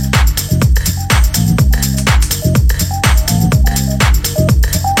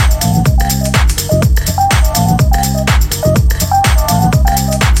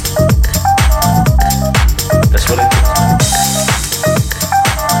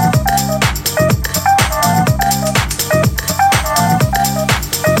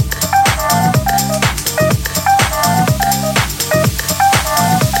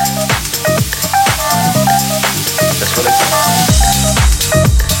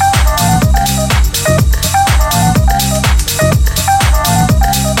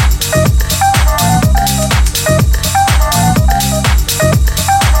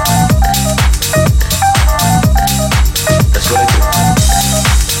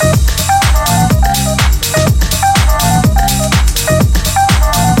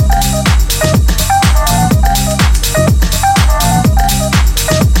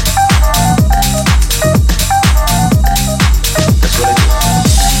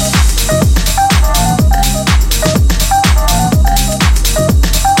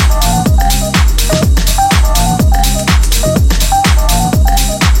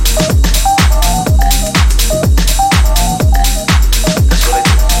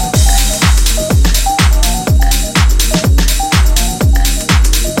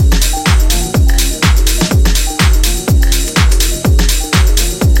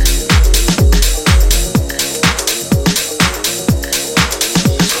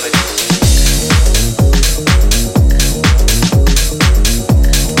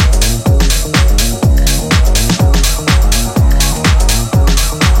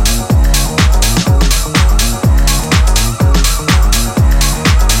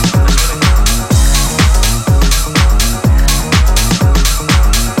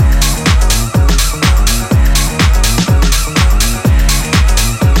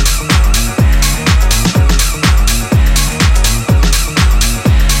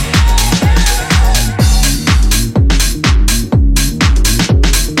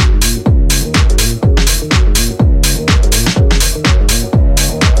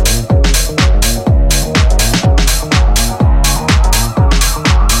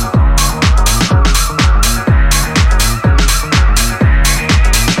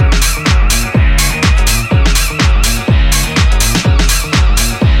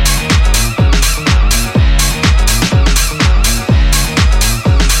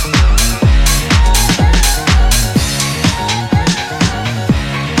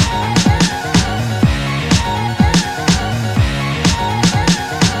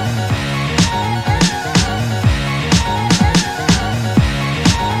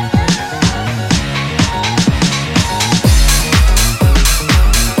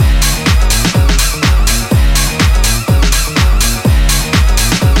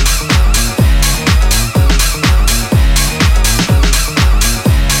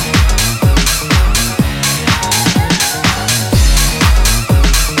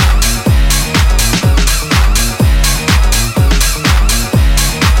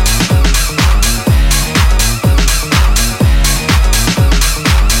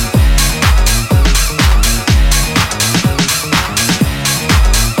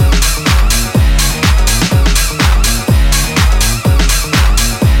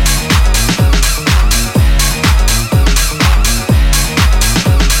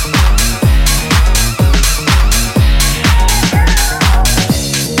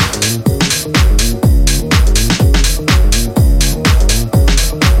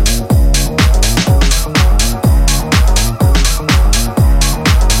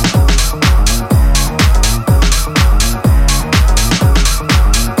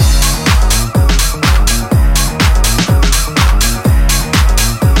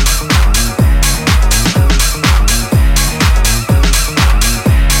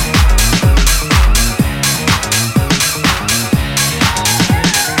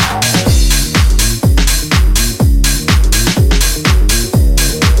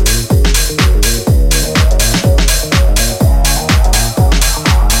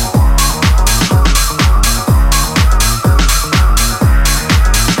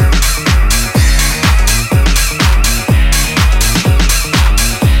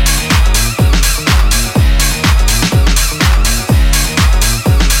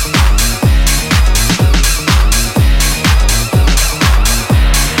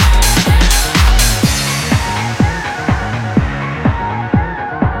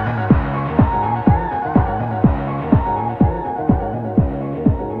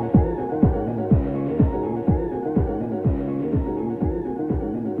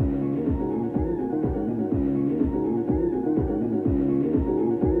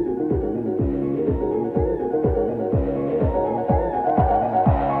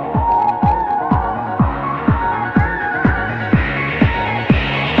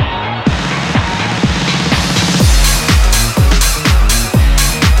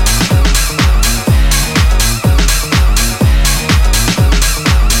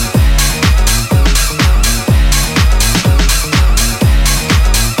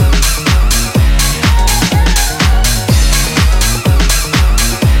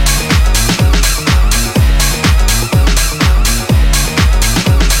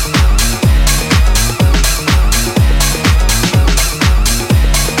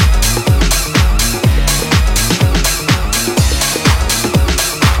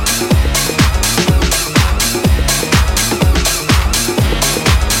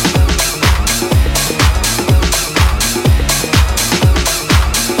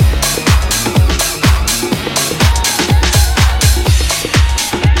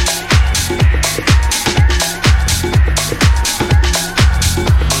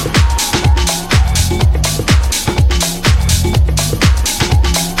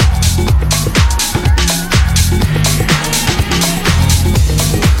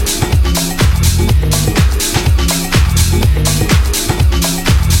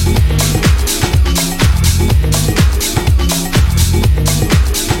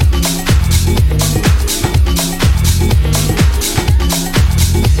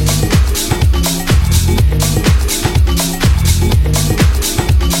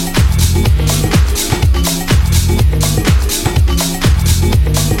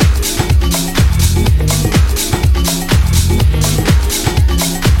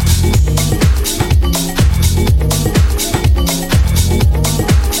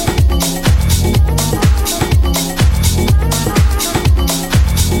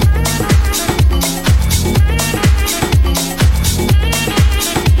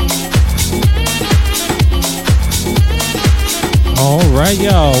 Alright,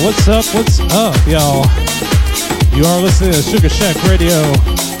 y'all. What's up? What's up, y'all? You are listening to Sugar Shack Radio.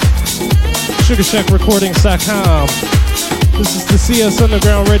 SugarShackRecordings.com. This is the CS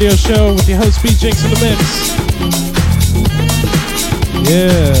Underground Radio Show with your host B.Jinx in the mix.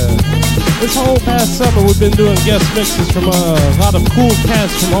 Yeah. This whole past summer we've been doing guest mixes from a lot of cool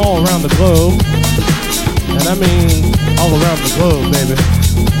cats from all around the globe. And I mean all around the globe, baby.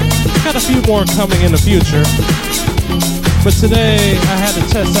 Got a few more coming in the future. But today I had to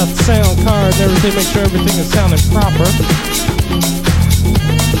test out the sound card and everything, make sure everything is sounding proper.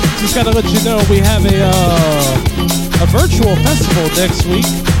 Just gotta let you know we have a virtual festival next week.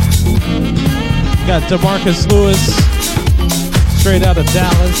 Got DeMarcus Lewis, straight out of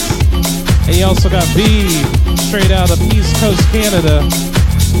Dallas. And you also got B, straight out of East Coast Canada,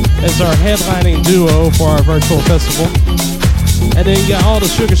 as our headlining duo for our virtual festival. And then you got all the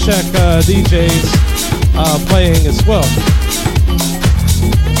Sugar Shack DJs playing as well.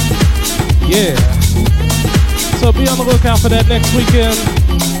 Yeah. So be on the lookout for that next weekend.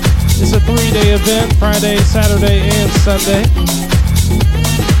 It's a 3-day event, Friday, Saturday, and Sunday.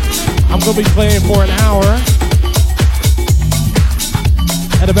 I'm going to be playing for an hour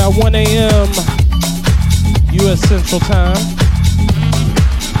at about 1 a.m. U.S. Central Time.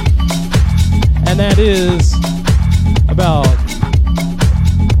 And that is about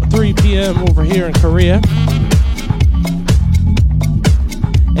 3 p.m. over here in Korea.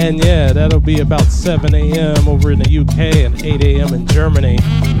 And yeah, that'll be about 7 a.m. over in the UK and 8 a.m. in Germany.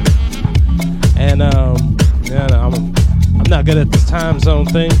 And yeah, I'm not good at this time zone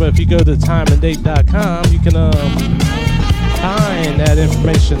thing, but if you go to timeanddate.com, you can find that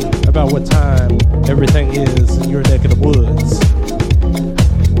information about what time everything is in your neck of the woods.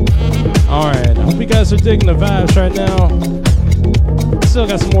 Alright, I hope you guys are digging the vibes right now. Still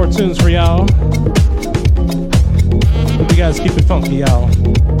got some more tunes for y'all. Hope you guys keep it funky, y'all.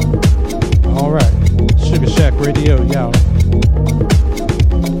 Alright, Sugar Shack Radio, y'all.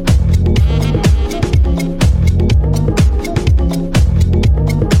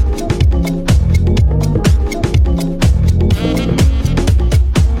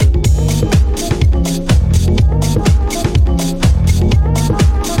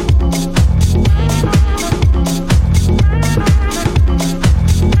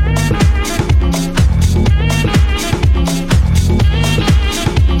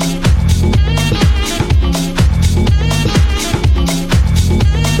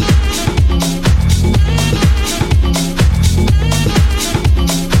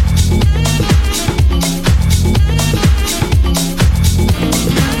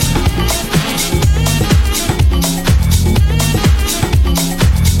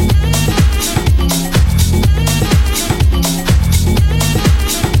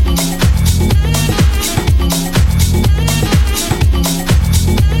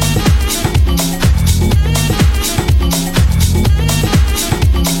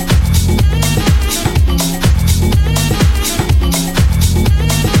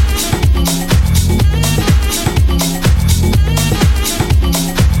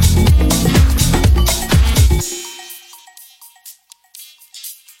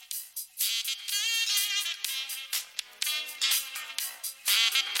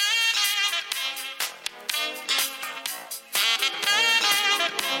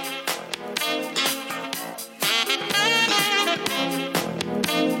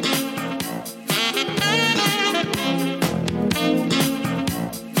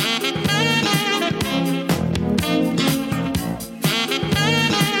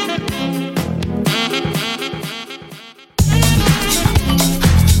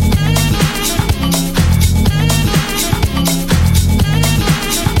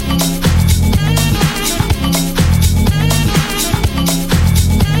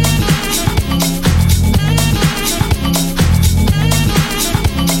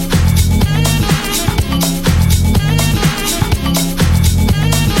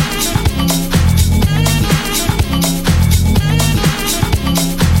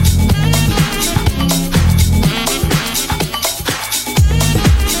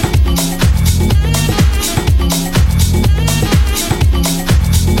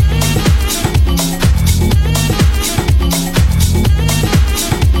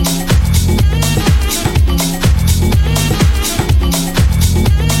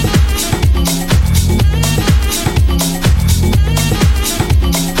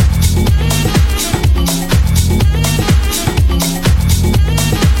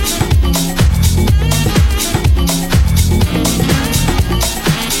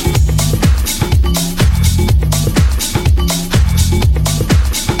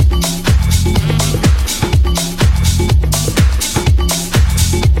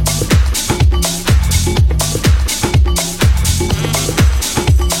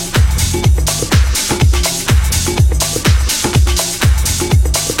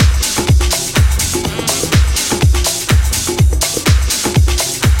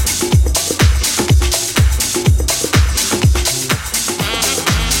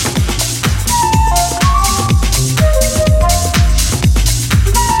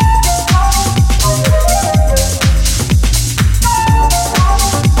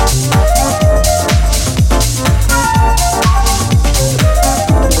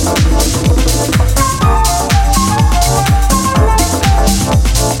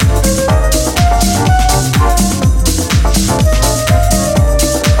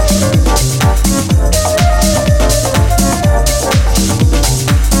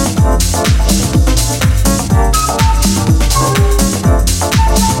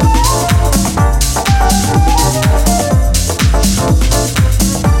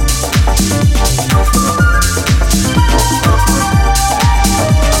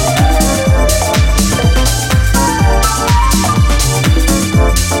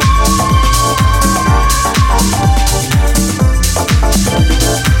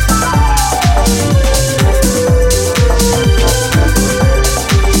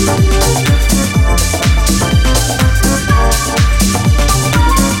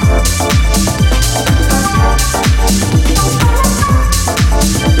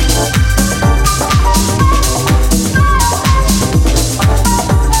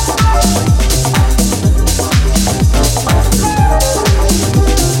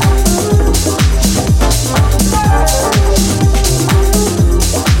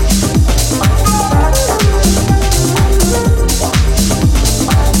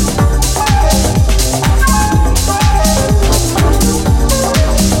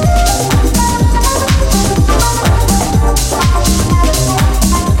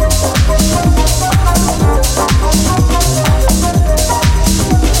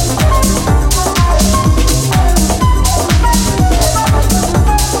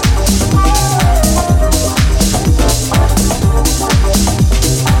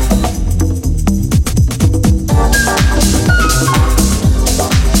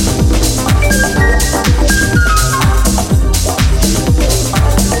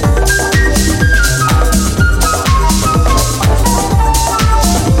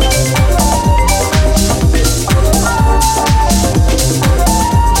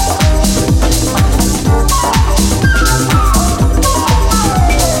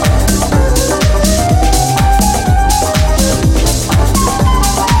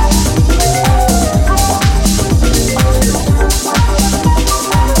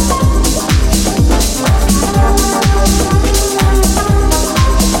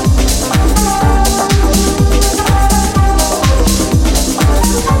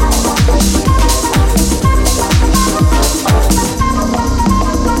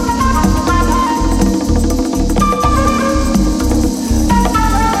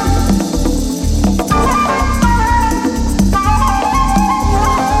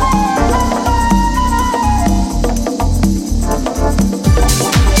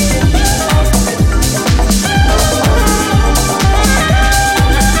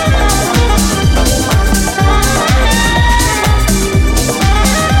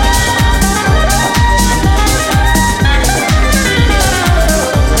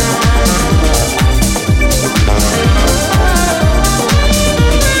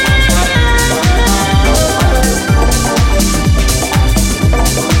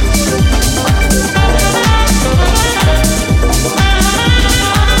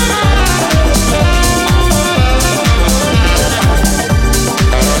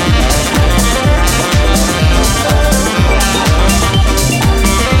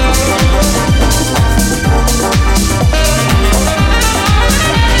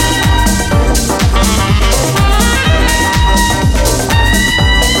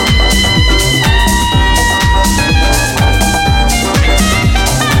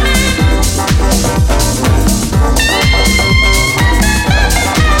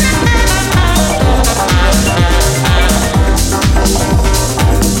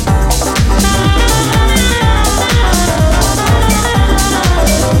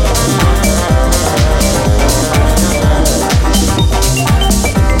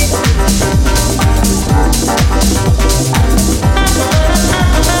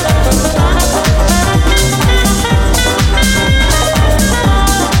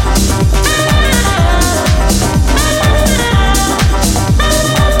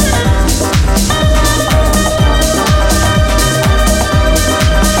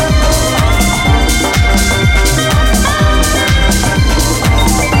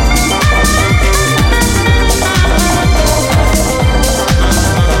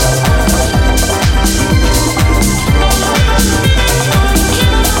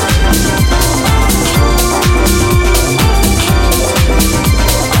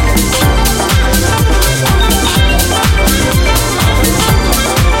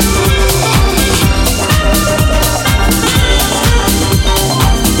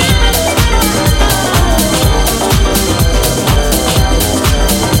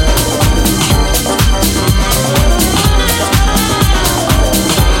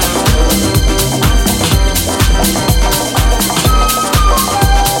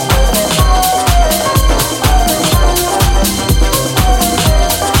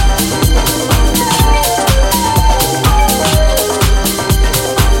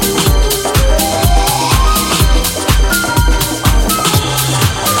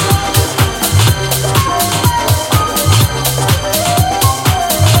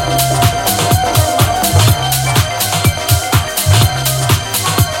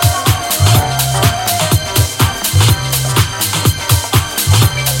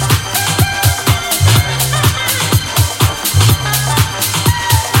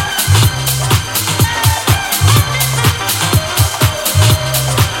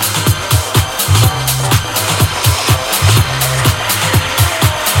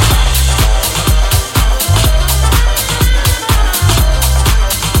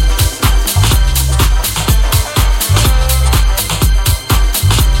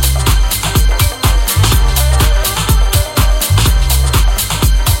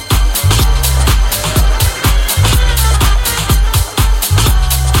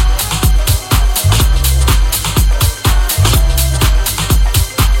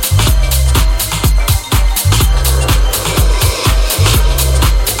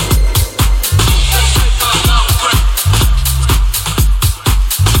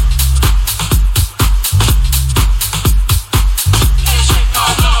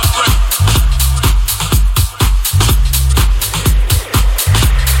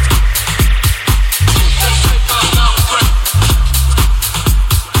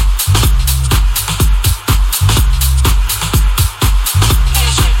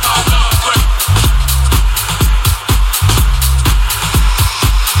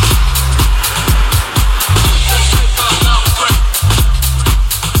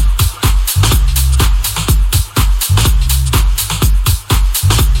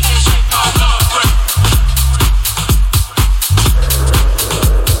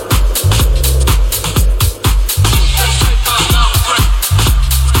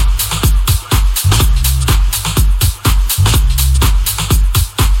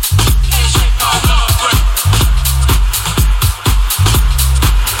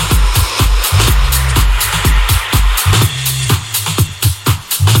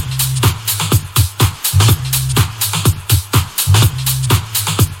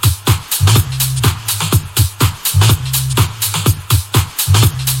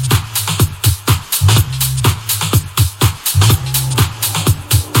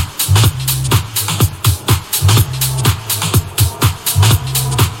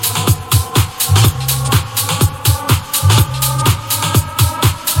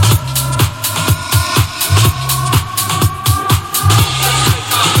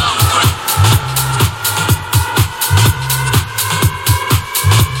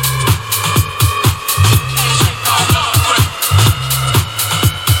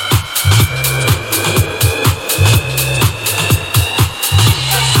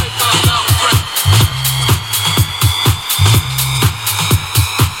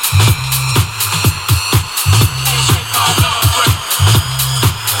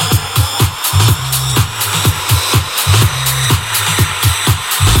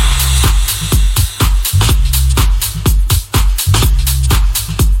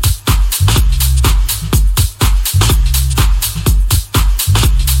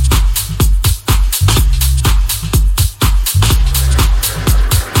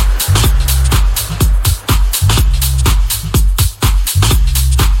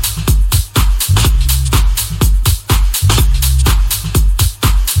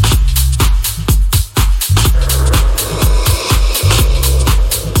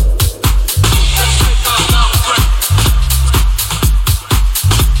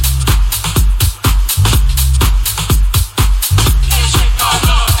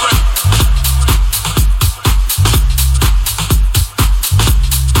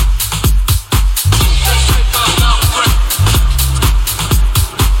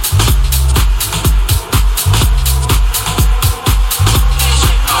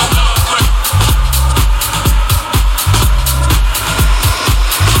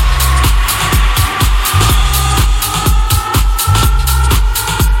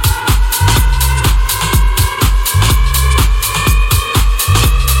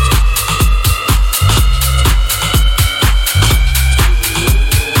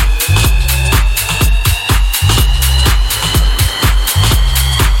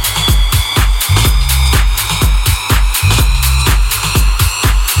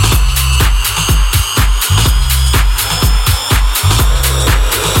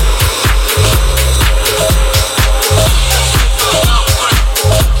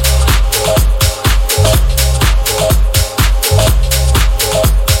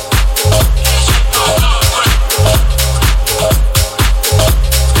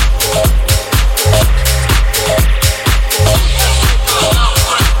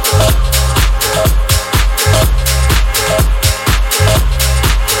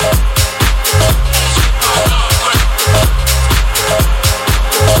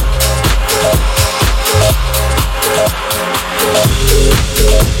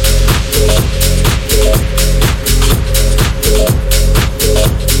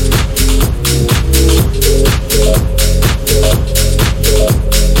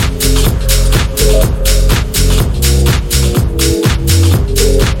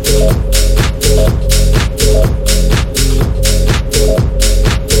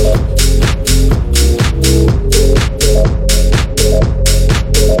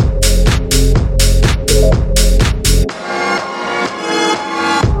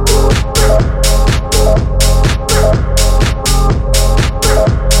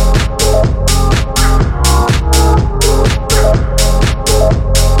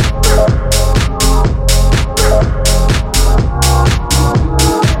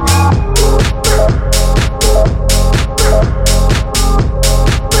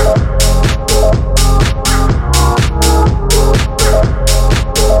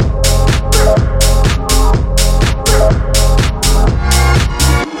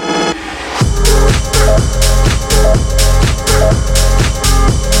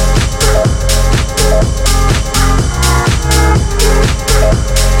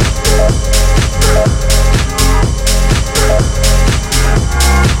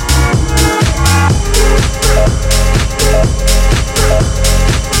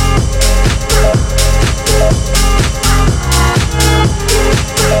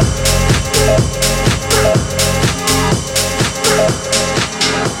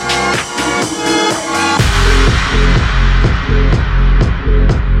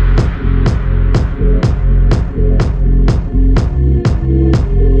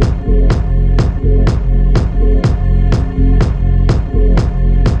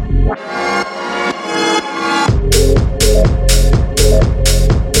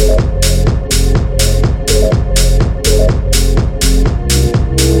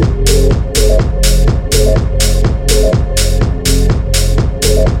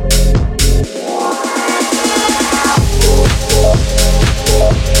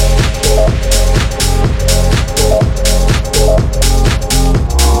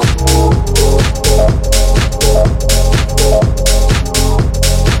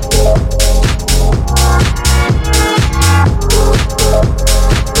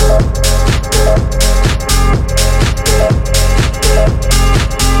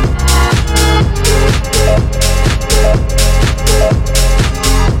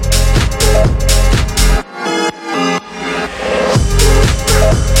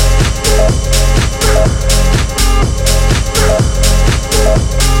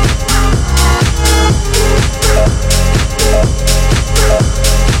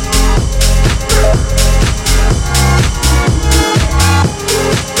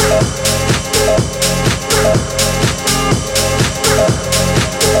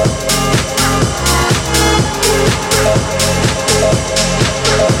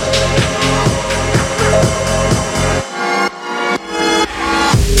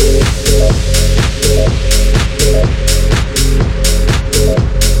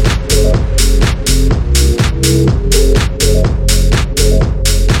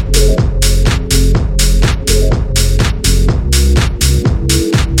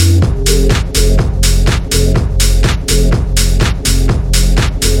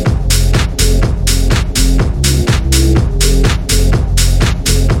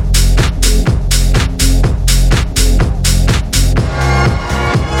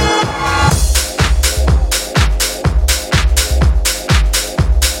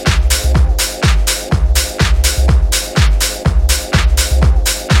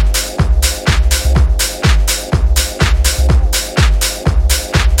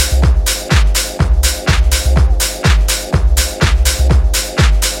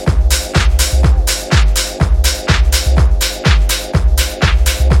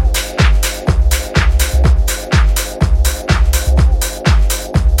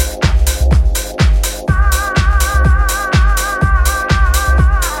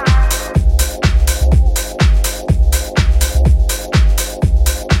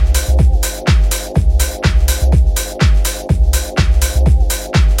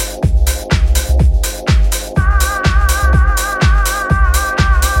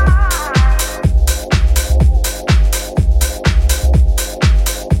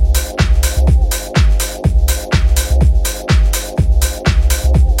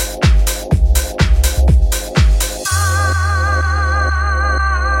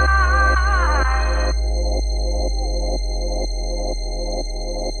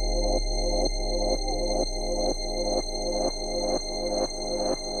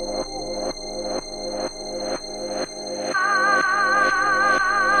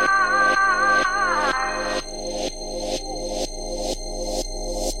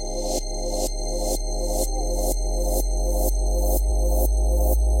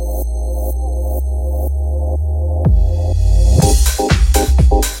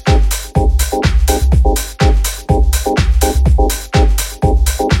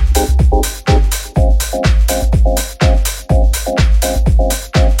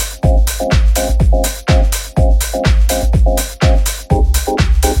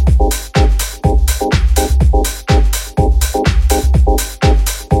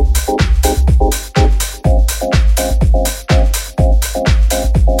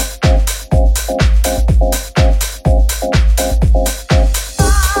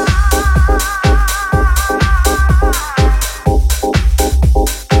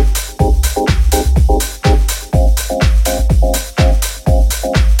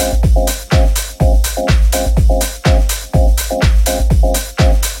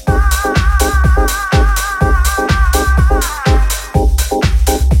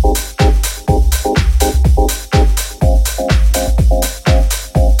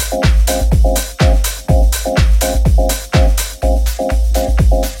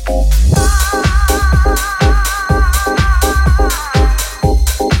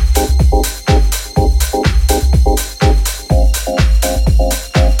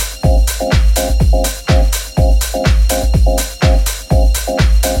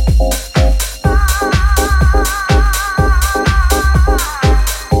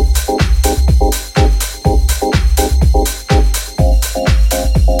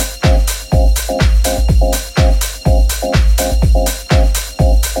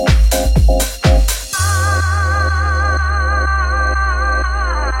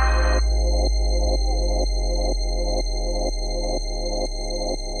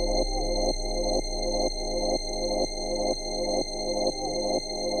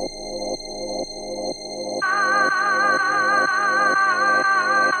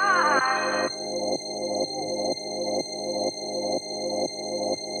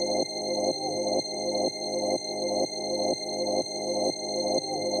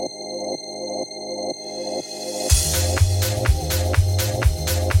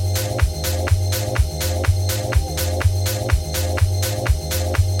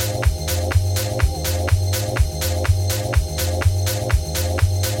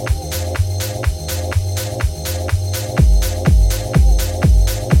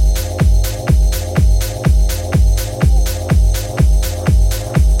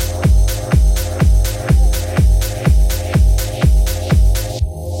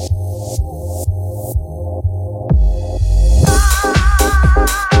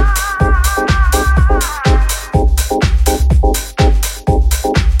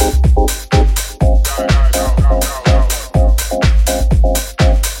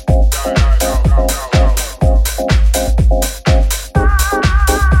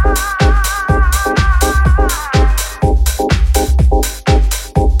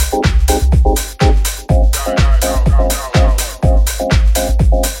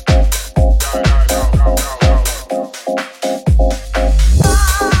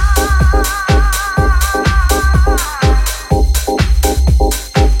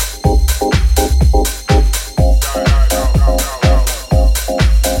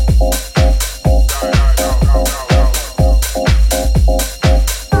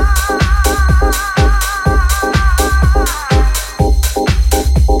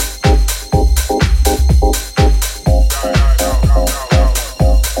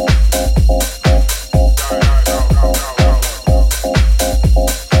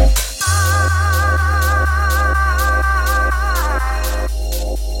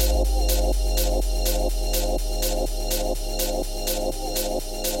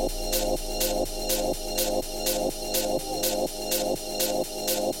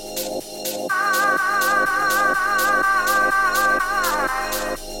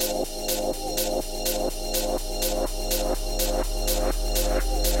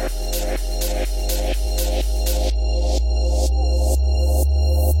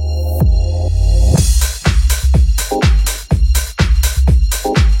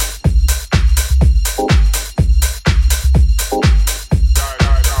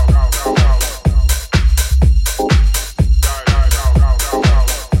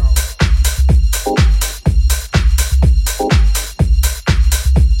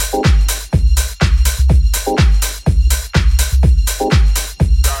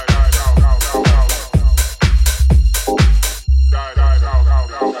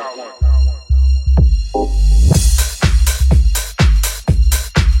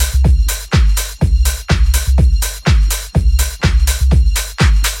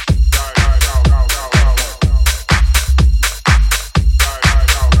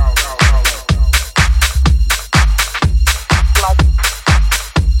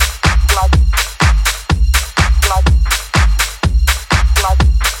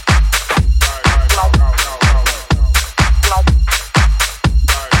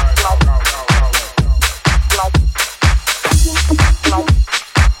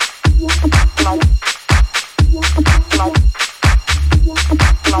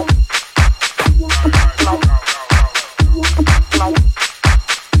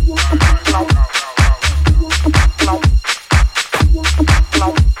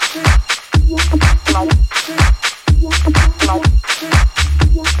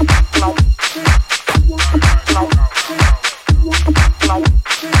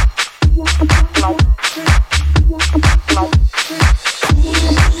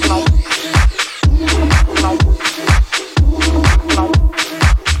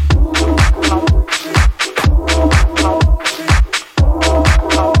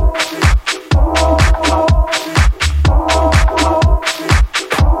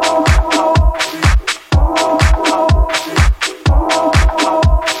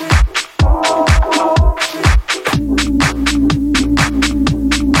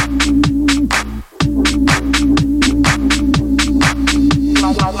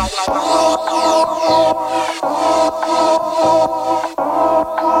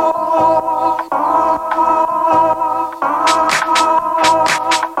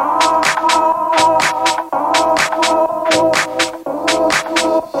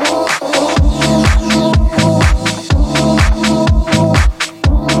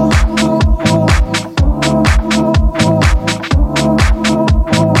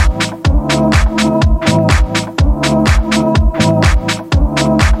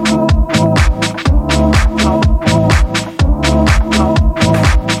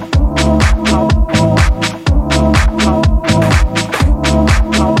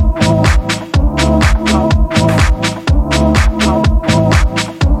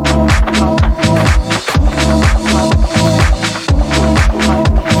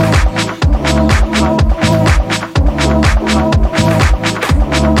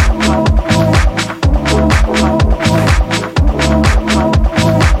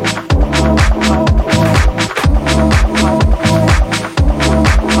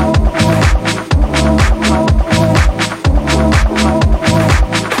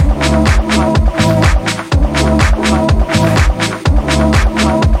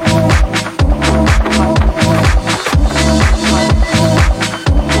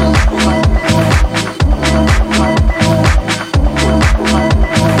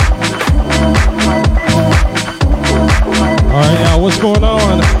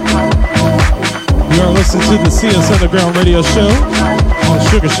 Underground Radio Show on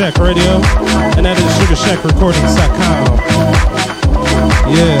Sugar Shack Radio, and that is SugarShackRecordings.com.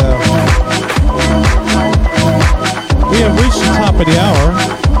 Yeah. We have reached the top of the hour,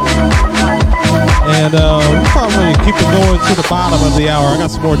 and we'll probably keep it going to the bottom of the hour. I got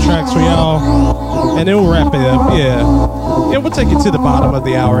some more tracks for y'all, and then we'll wrap it up. Yeah, we'll take it to the bottom of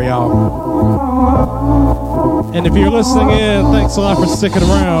the hour, y'all. And if you're listening in, thanks a lot for sticking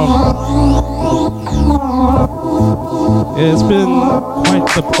around. It's been quite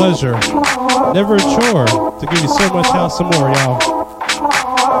the pleasure, never a chore, to give you so much house and more, y'all.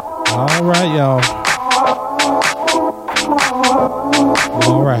 All right, y'all.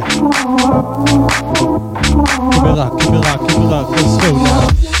 All right. Keep it locked, keep it locked, keep it locked. Let's go now.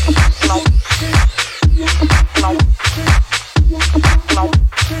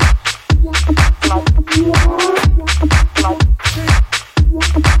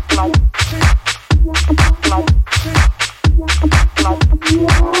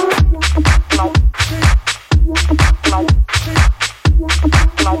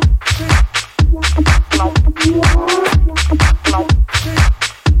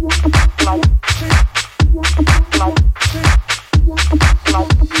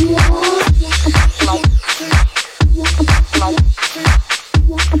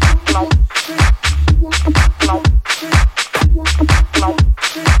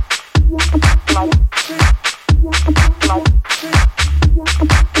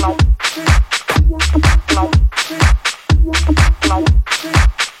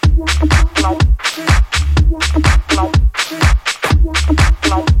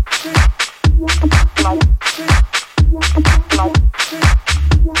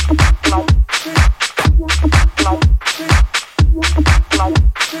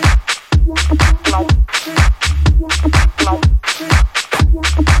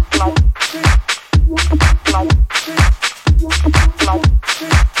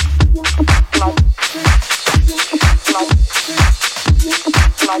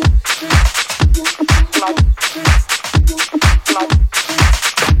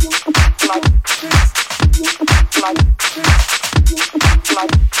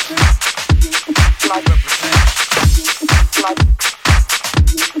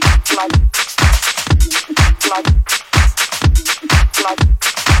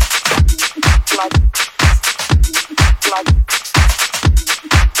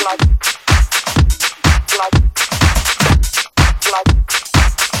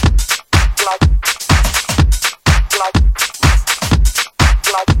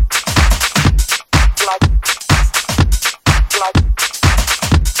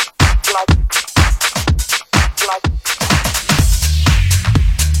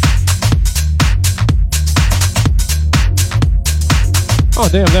 Oh,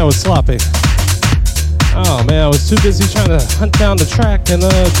 damn, that was sloppy. Oh, man, I was too busy trying to hunt down the track and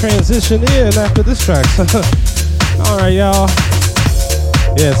transition in after this track. All right, y'all.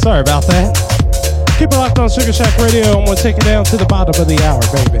 Yeah, sorry about that. Keep it locked on Sugar Shack Radio. I'm going to take it down to the bottom of the hour,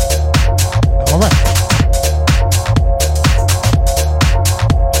 baby. All right.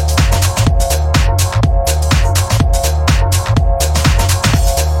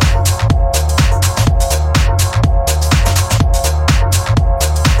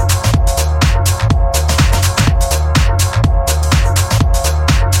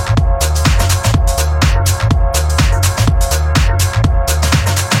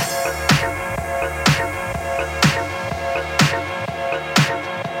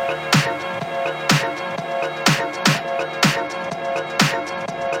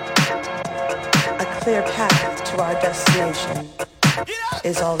 clear path to our destination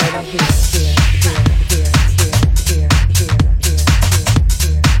is already here, here, here, here, here, here, here,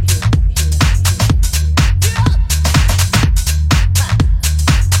 here, here,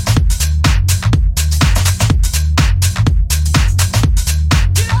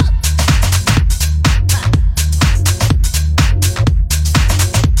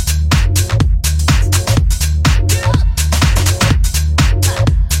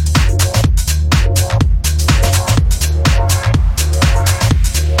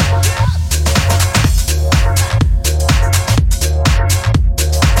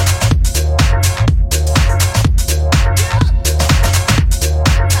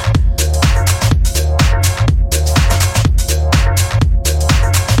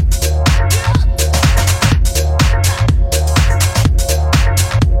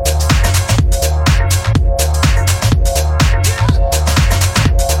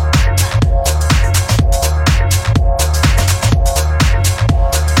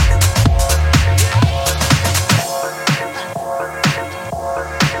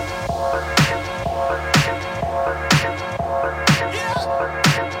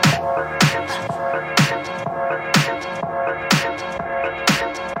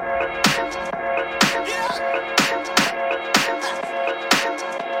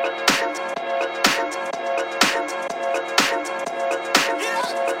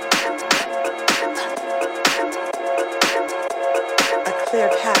 clear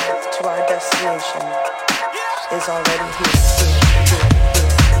path to our destination is already here, here, here,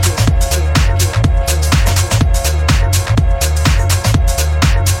 here, here.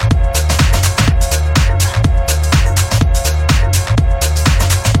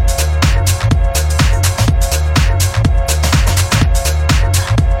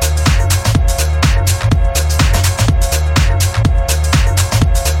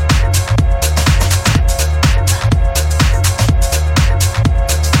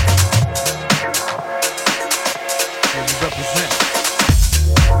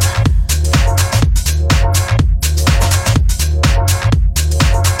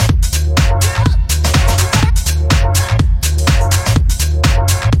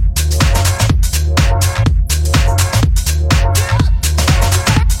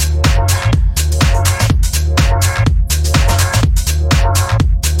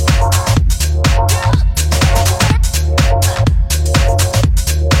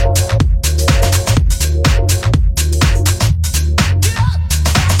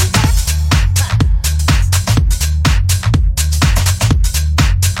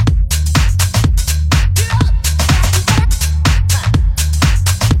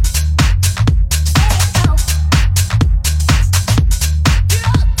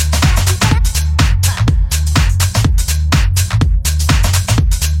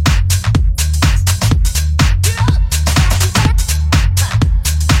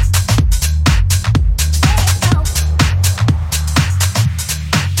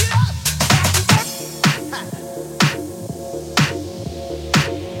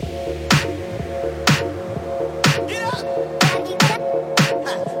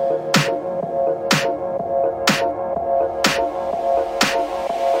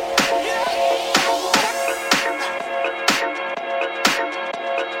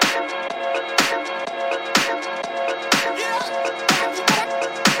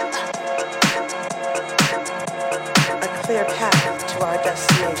 Clear path to our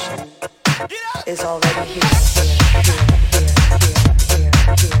destination is already here, here, here, here, here, here,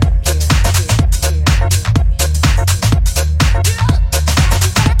 here, here.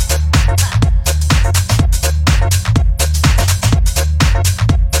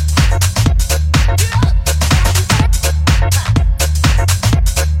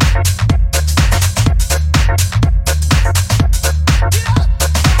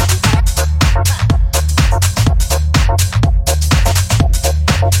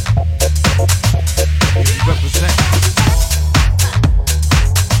 Represent.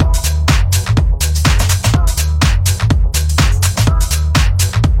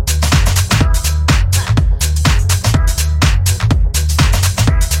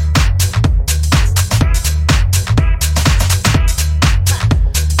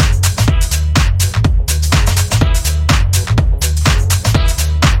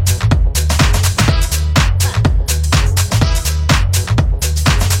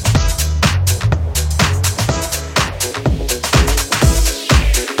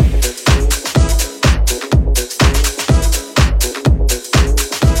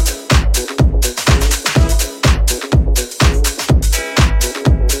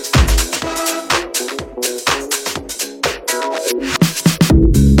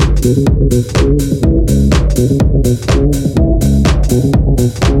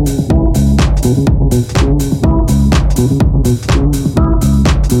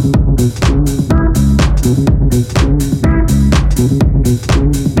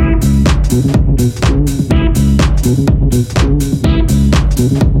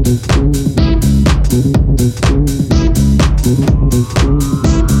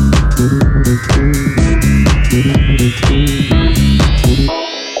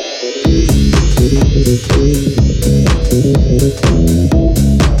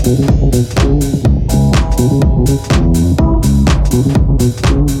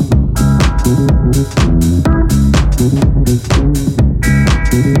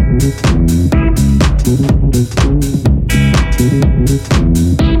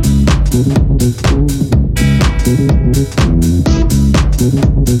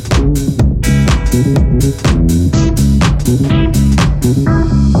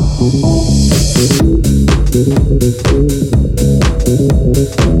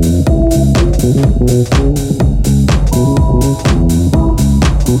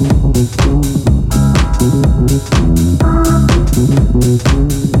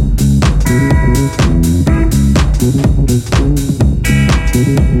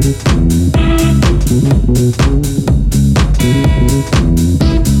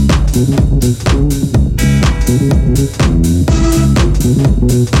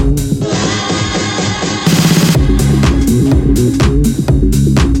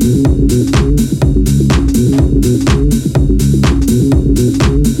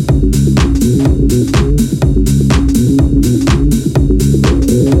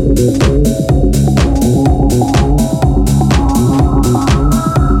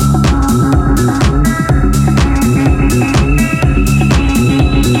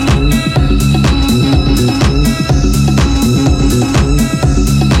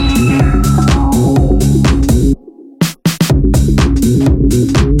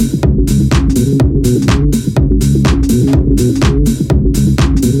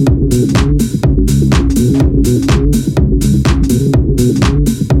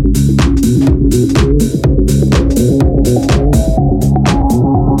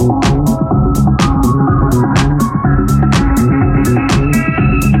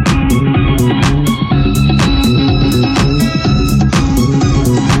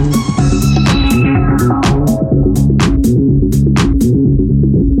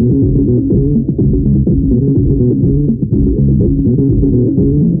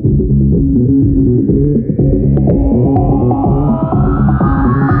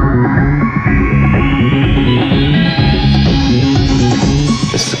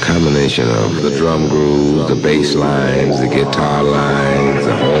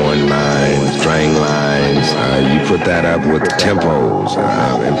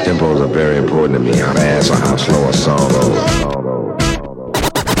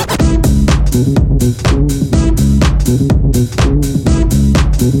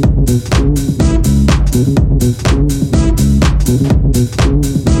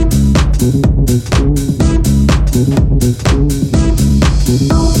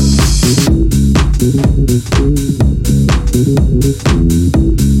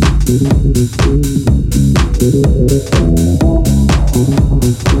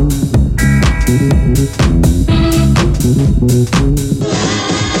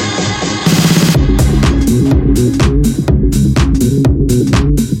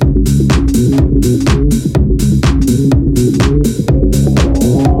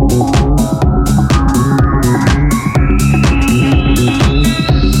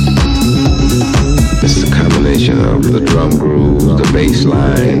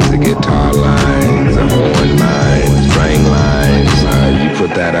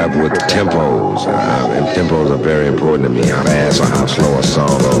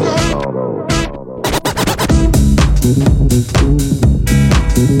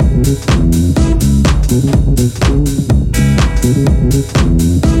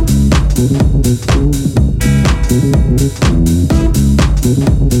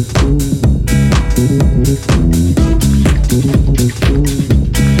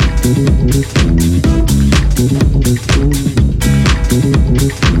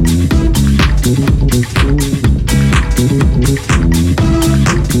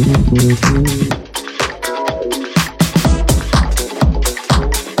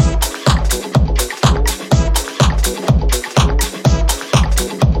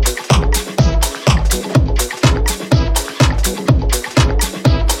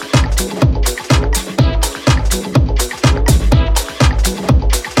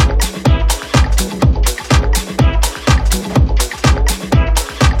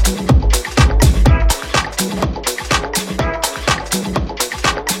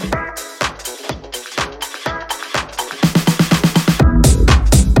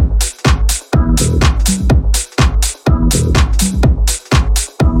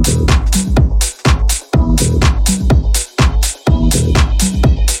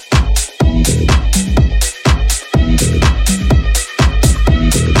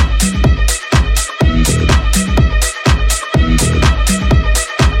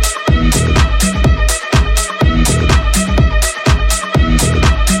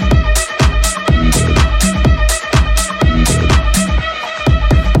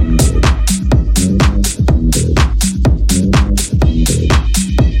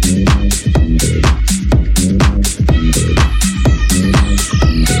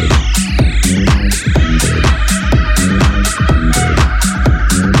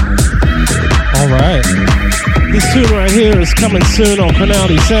 right. This tune right here is coming soon on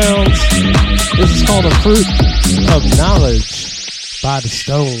Carnality Sounds. This is called A Fruit of Knowledge by The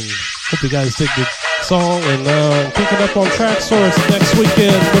Stone. Hope you guys dig the song, and pick it up on Tracksource next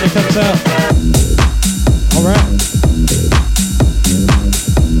weekend when it comes out. All right.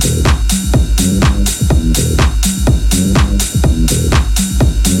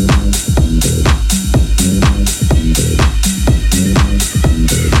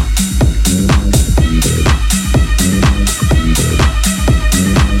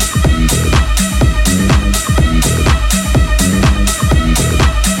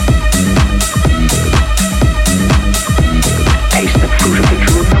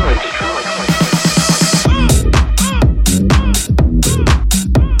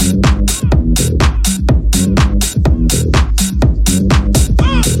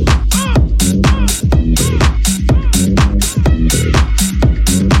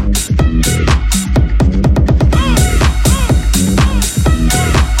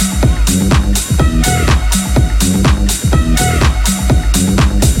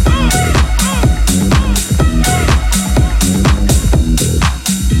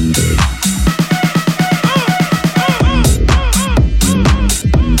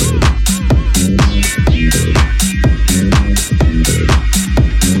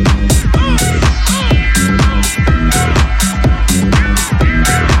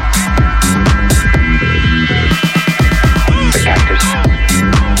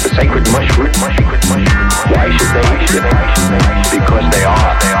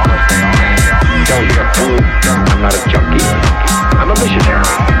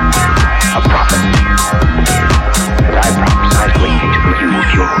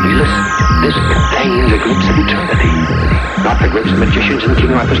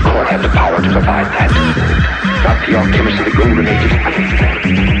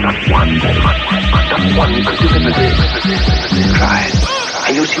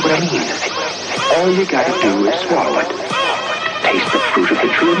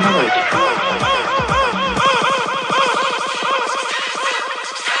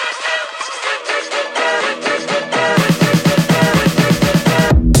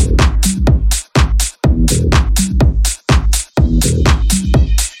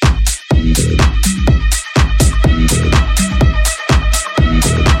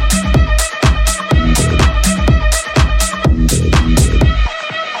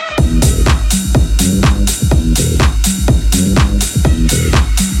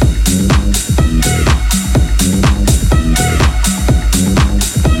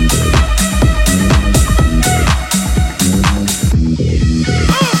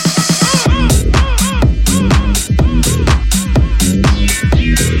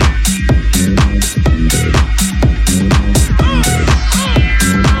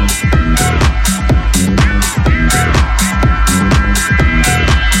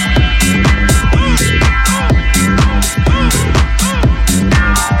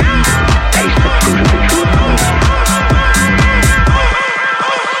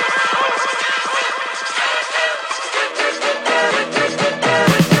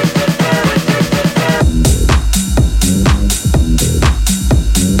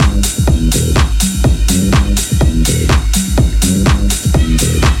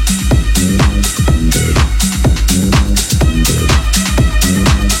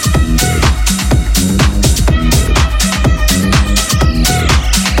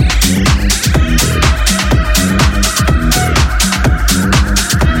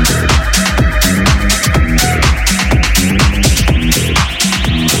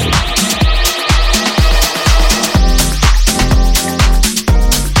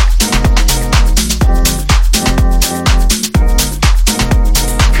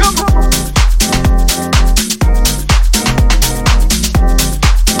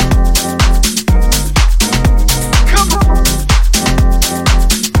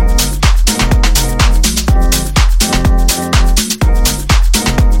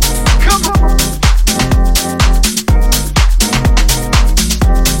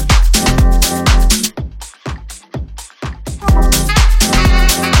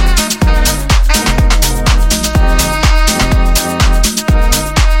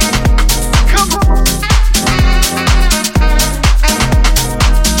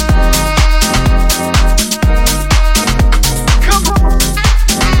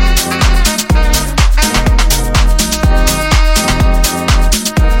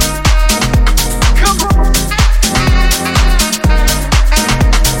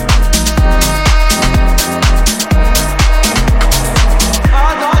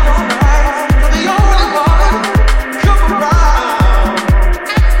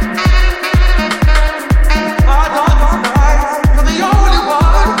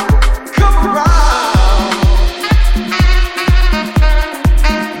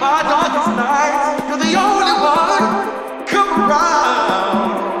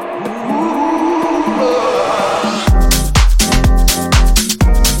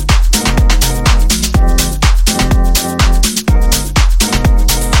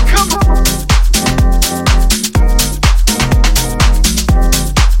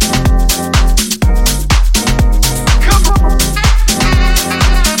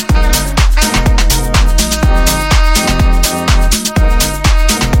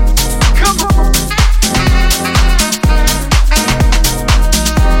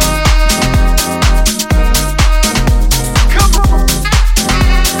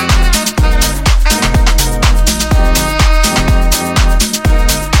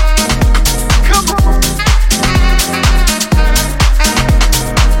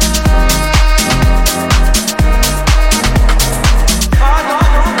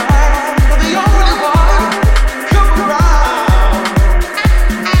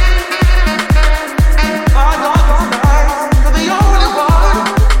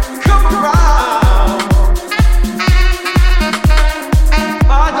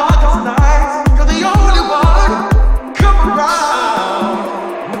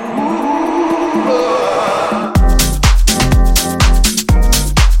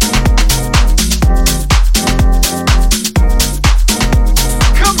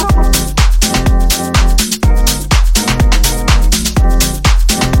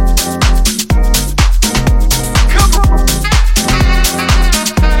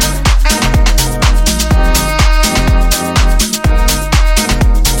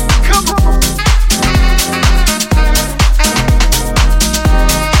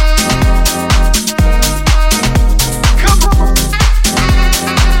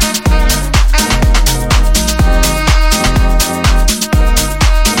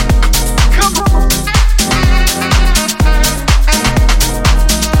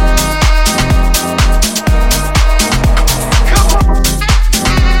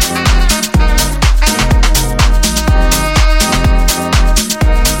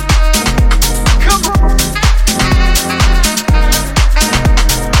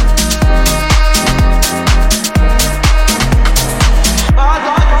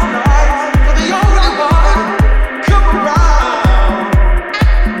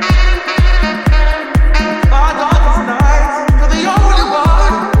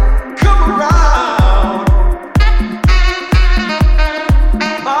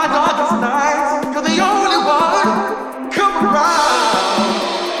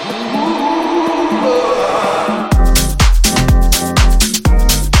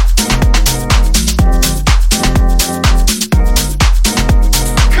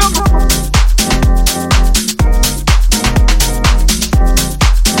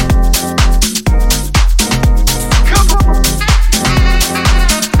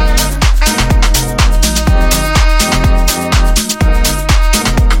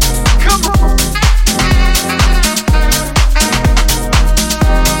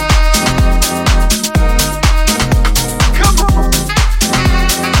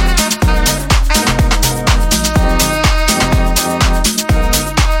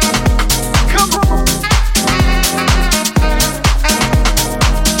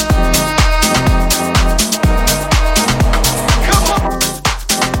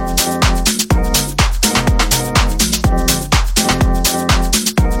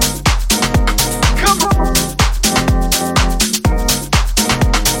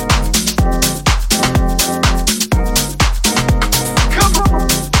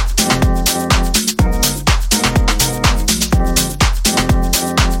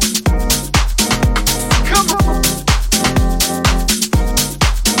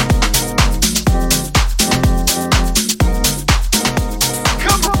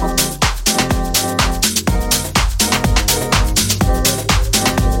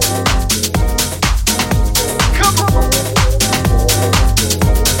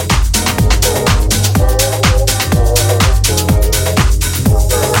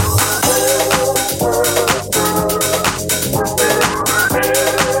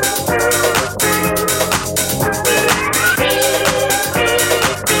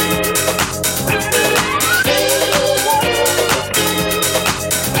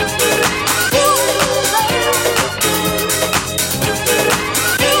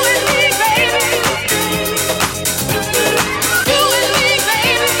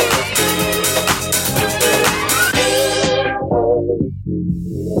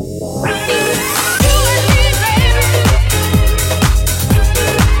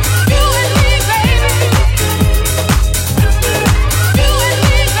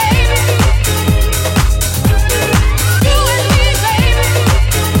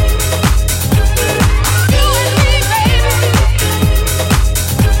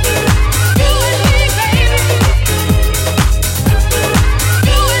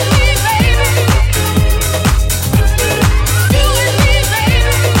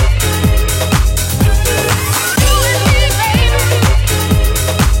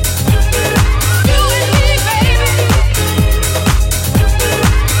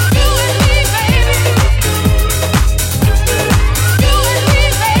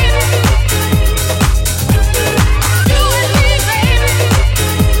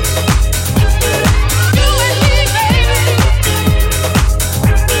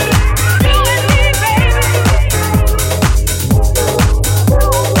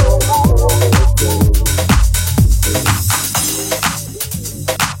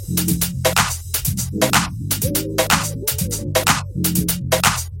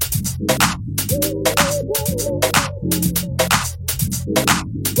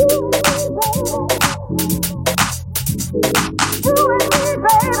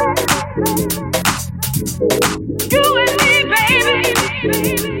 Baby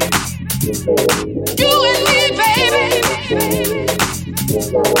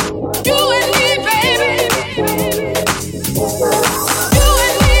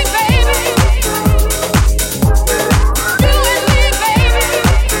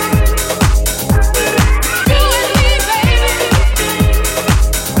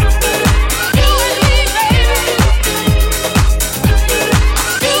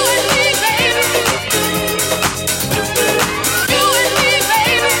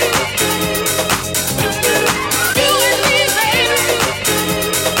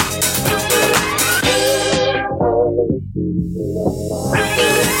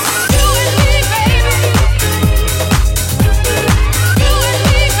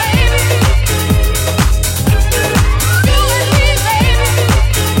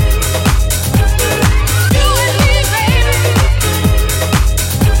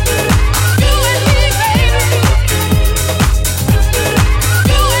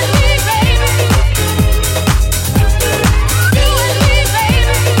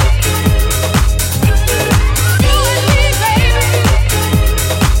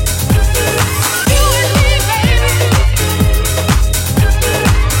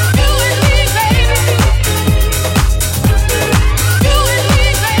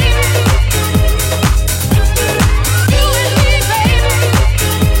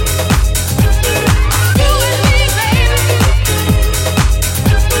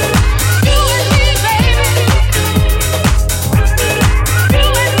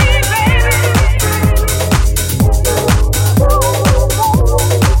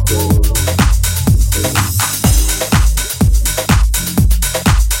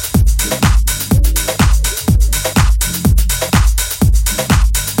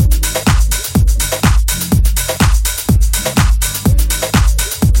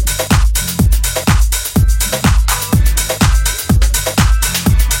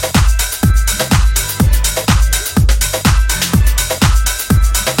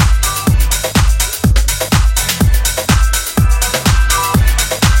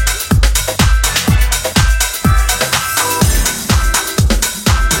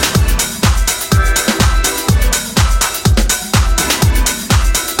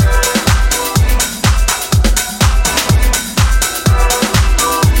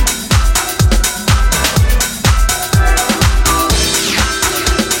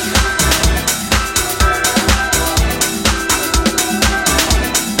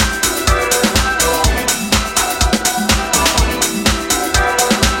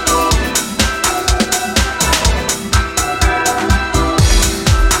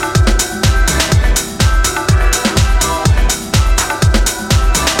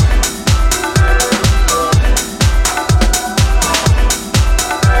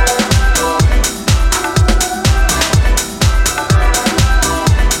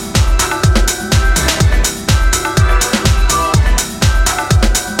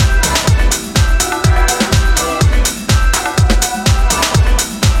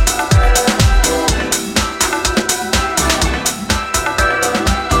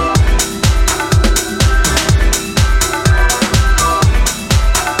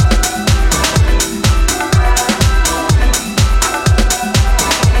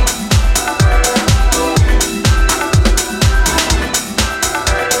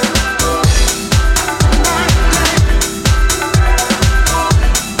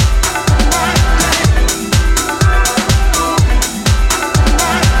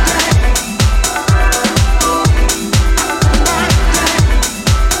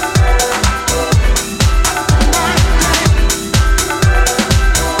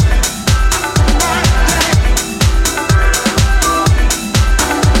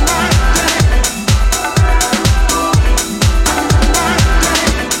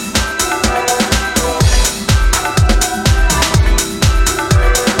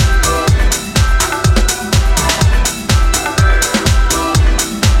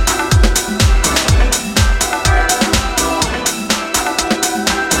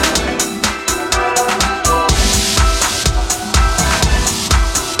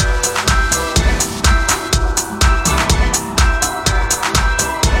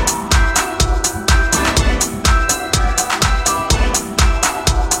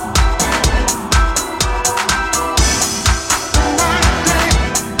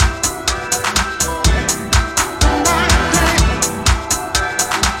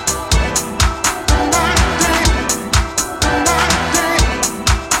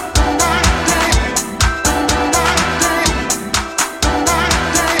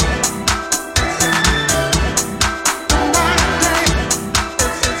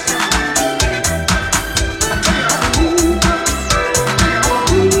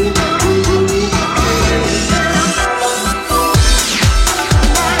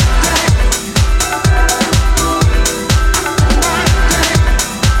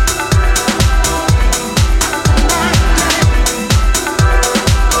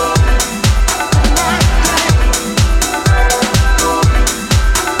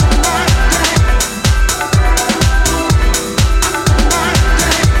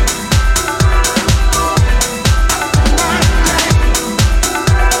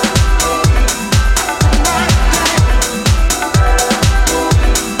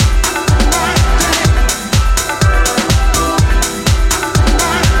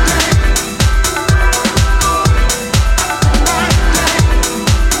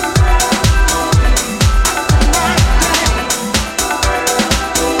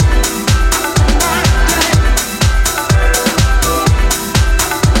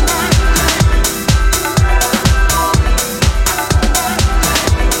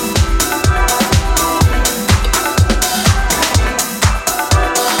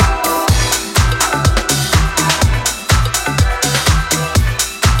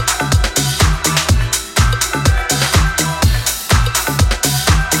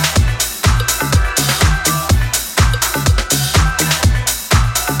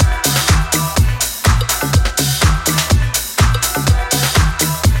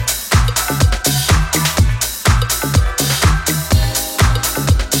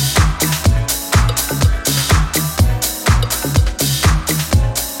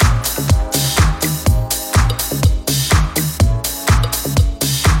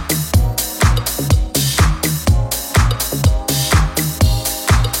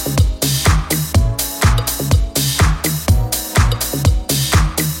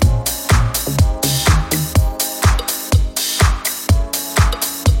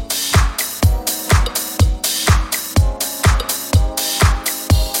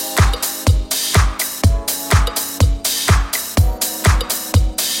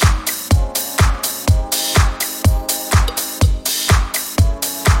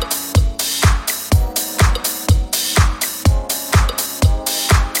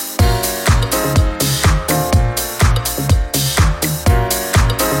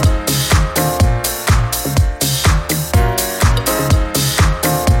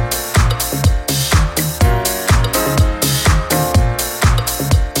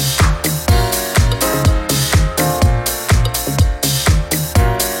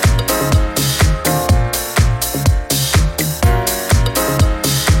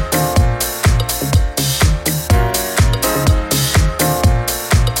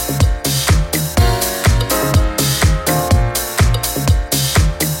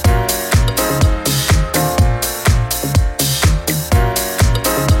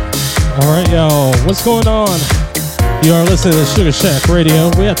Alright, y'all, what's going on? You are listening to Sugar Shack Radio.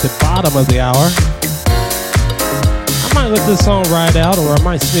 We're at the bottom of the hour. I might let this song ride out, or I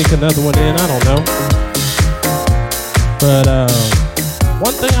might sneak another one in, I don't know. But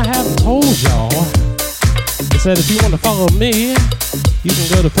one thing I haven't told y'all is that if you want to follow me, you can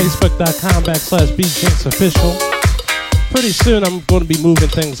go to facebook.com/B.Jinx official. Pretty soon I'm going to be moving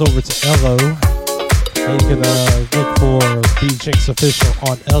things over to Elo. And you can look for B.Jinx official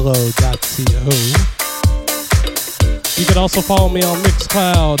on elo.co. You can also follow me on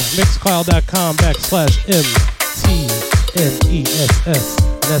Mixcloud, mixcloud.com/MTNESS.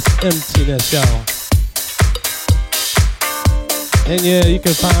 That's emptiness, y'all. And yeah, you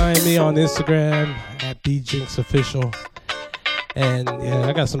can find me on Instagram at B.Jinx official. And yeah,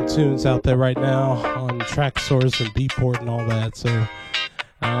 I got some tunes out there right now on Tracksource and Beatport and all that. So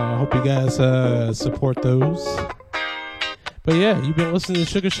I hope you guys support those. But yeah, you've been listening to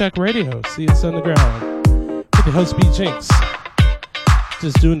Sugar Shack Radio. See, it's underground with the host B.Jinx.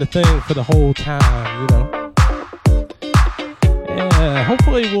 Just doing the thing for the whole time, you know. Yeah,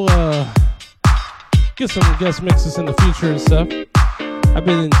 hopefully we'll get some guest mixes in the future and stuff. I've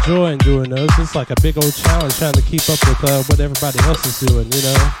been enjoying doing those. It's like a big old challenge trying to keep up with what everybody else is doing, you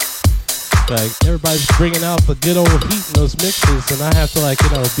know. Like, everybody's bringing out the good old heat in those mixes, and I have to, like, you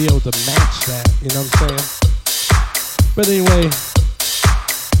know, be able to match that, you know what I'm saying? But anyway,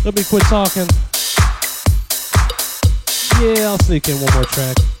 let me quit talking. Yeah, I'll sneak in one more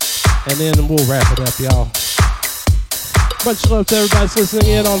track, and then we'll wrap it up, y'all. Much love to everybody that's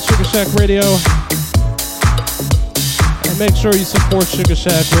listening in on Sugar Shack Radio. And make sure you support Sugar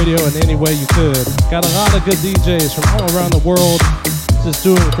Shack Radio in any way you could. Got a lot of good DJs from all around the world just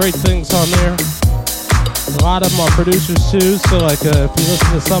doing great things on there. A lot of them are producers too, so like if you listen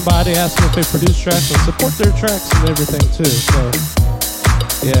to somebody, ask them if they produce tracks and support their tracks and everything too. So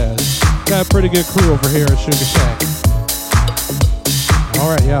yeah, got a pretty good crew over here at Sugar Shack.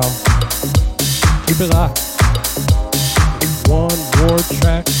 Alright, y'all, keep it locked. One more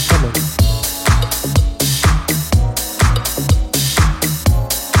track coming.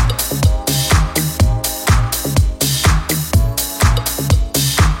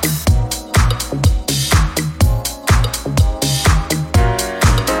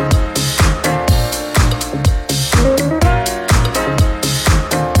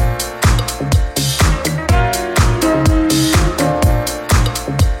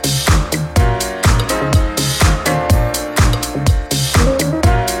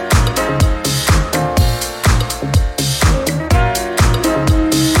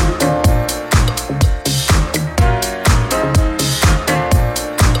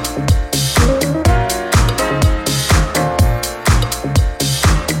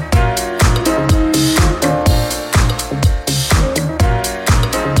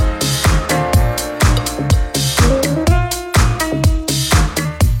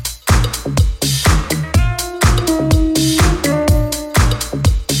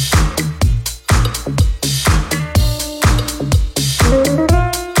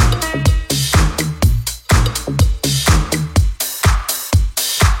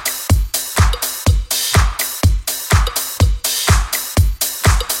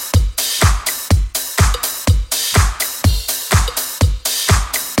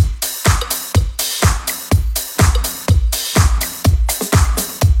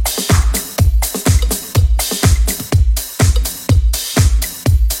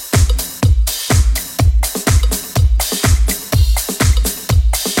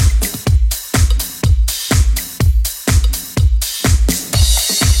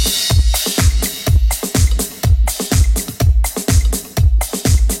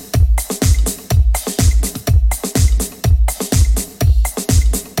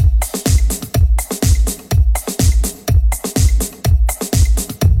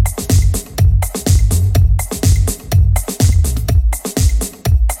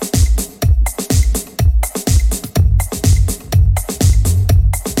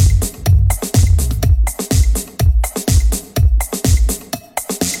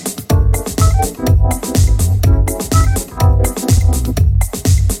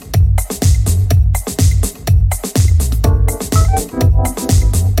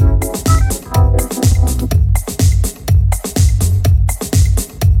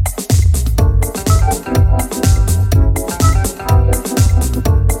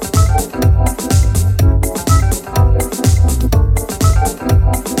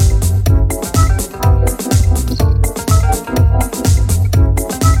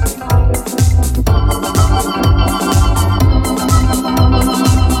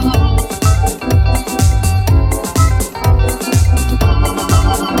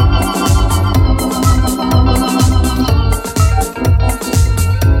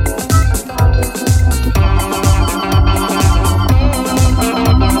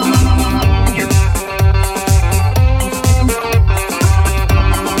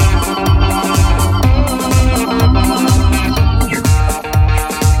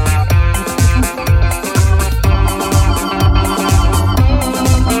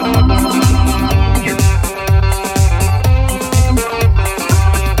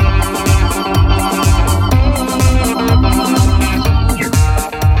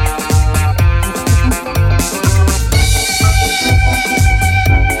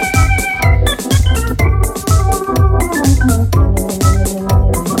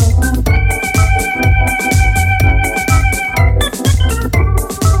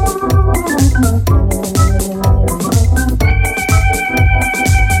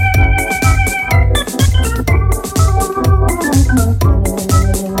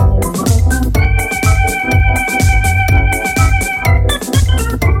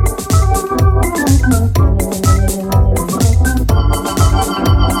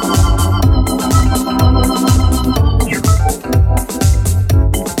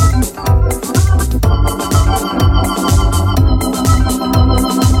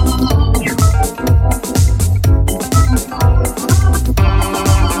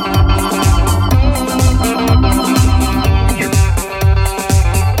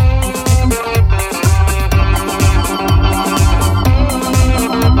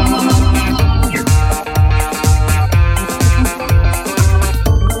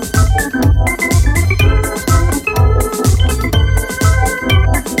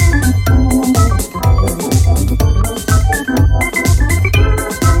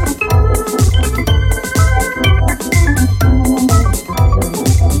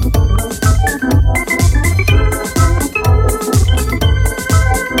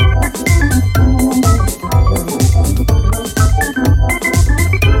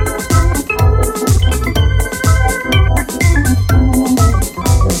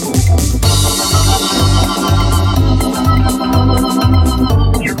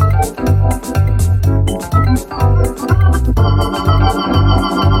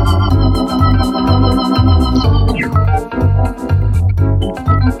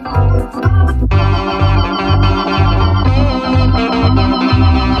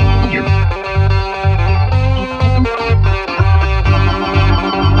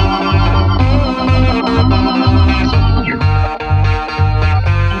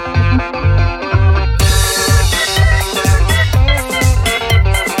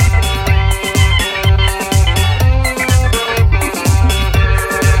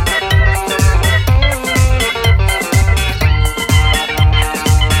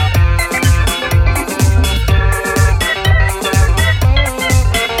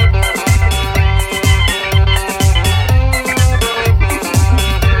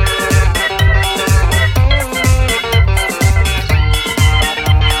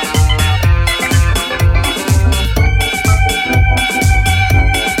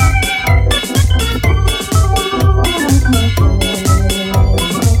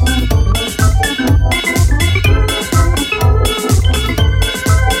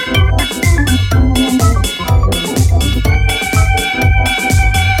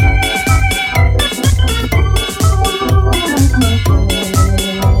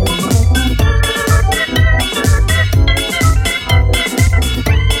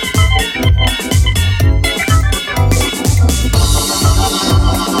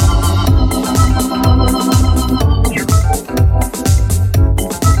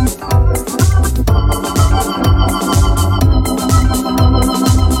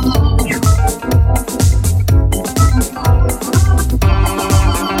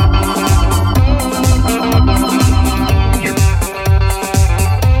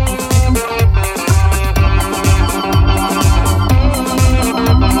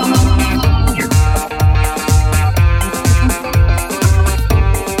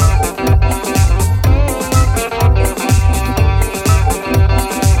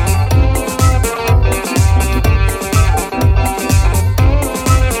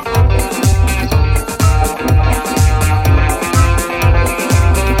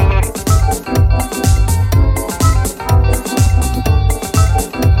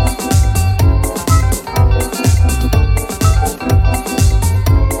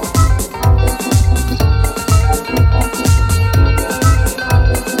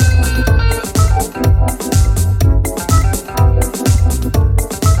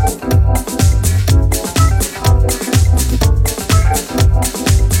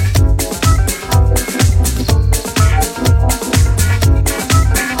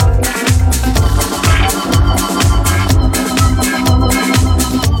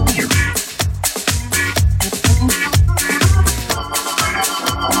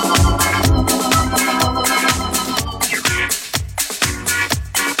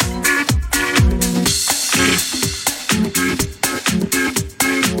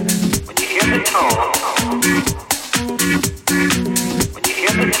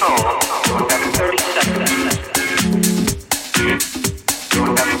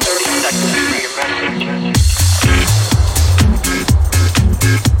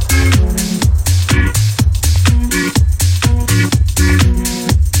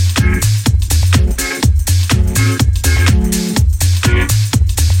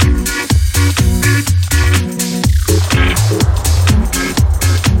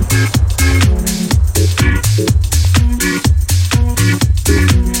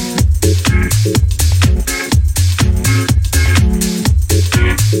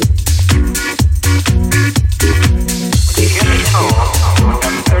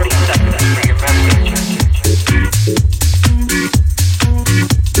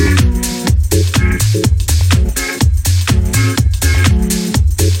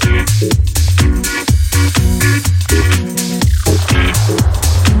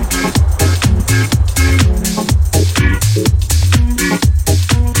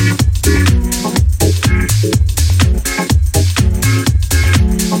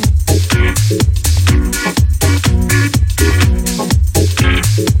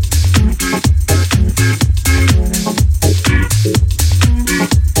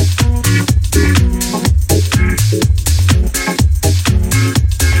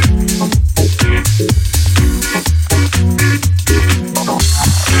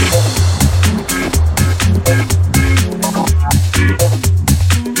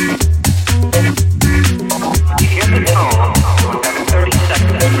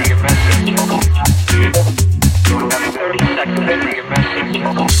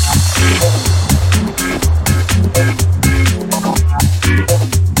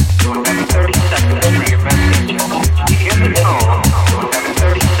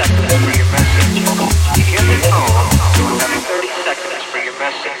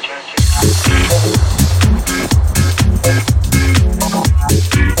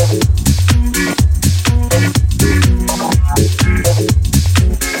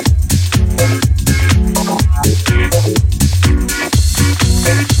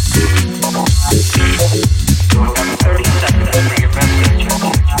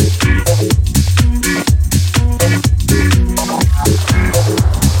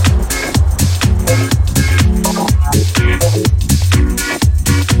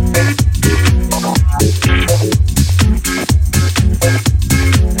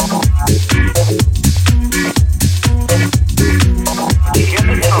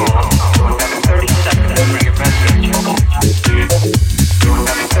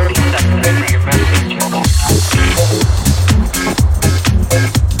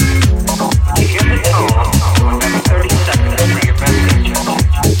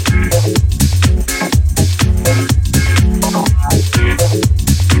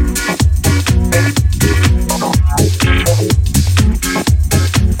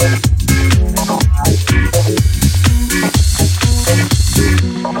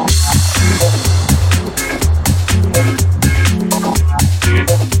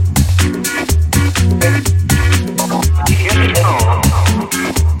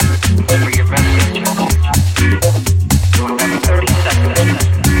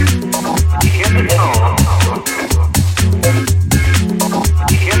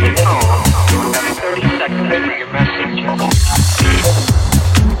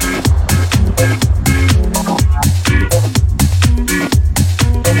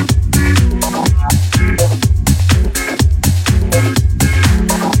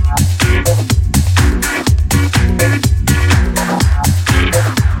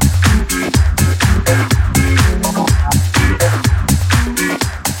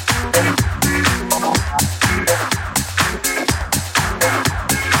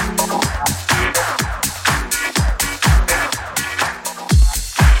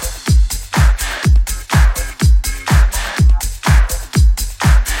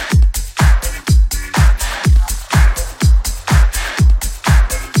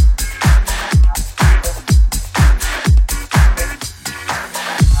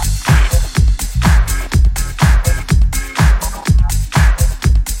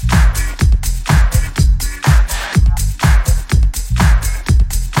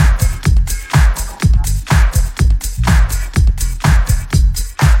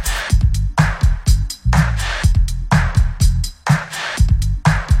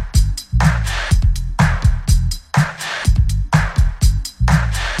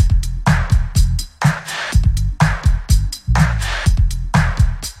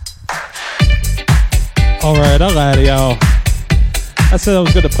 y'all. I said I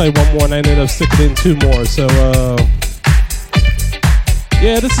was gonna play one more and I ended up sticking in two more. So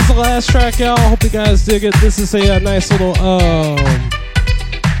yeah, this is the last track, y'all. Hope you guys dig it. This is a nice little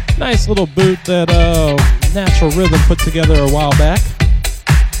boot that Natural Rhythm put together a while back.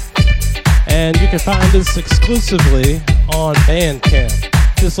 And you can find this exclusively on Bandcamp.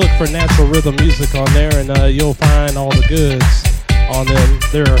 Just look for Natural Rhythm Music on there and you'll find all the goods on them.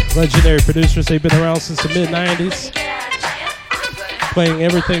 They're legendary producers. They've been around since the mid-90s. Playing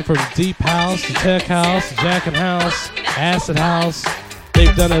everything from deep house to tech house, to jackin' house, acid house.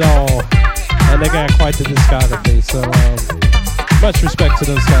 They've done it all. And they got quite the discography. So much respect to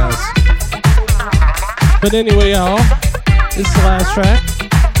those guys. But anyway, y'all, this is the last track.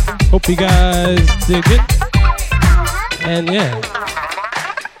 Hope you guys dig it. And yeah,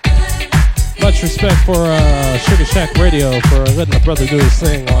 much respect for Sugar Shack Radio for letting the brother do his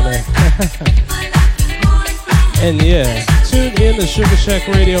thing on there. And yeah, tune in to Sugar Shack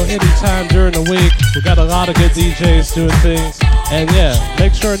Radio anytime during the week. We got a lot of good DJs doing things. And yeah,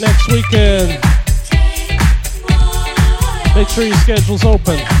 make sure next weekend, make sure your schedule's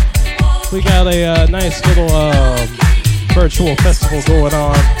open. We got a nice little virtual festival going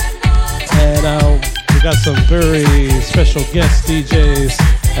on. And we got some very special guest DJs,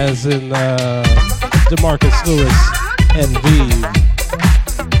 as in DeMarcus Lewis and V.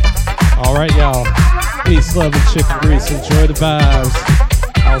 All right, y'all. Peace, love, and chicken grease. Enjoy the vibes.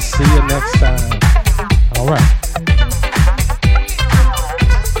 I'll see you next time. All right.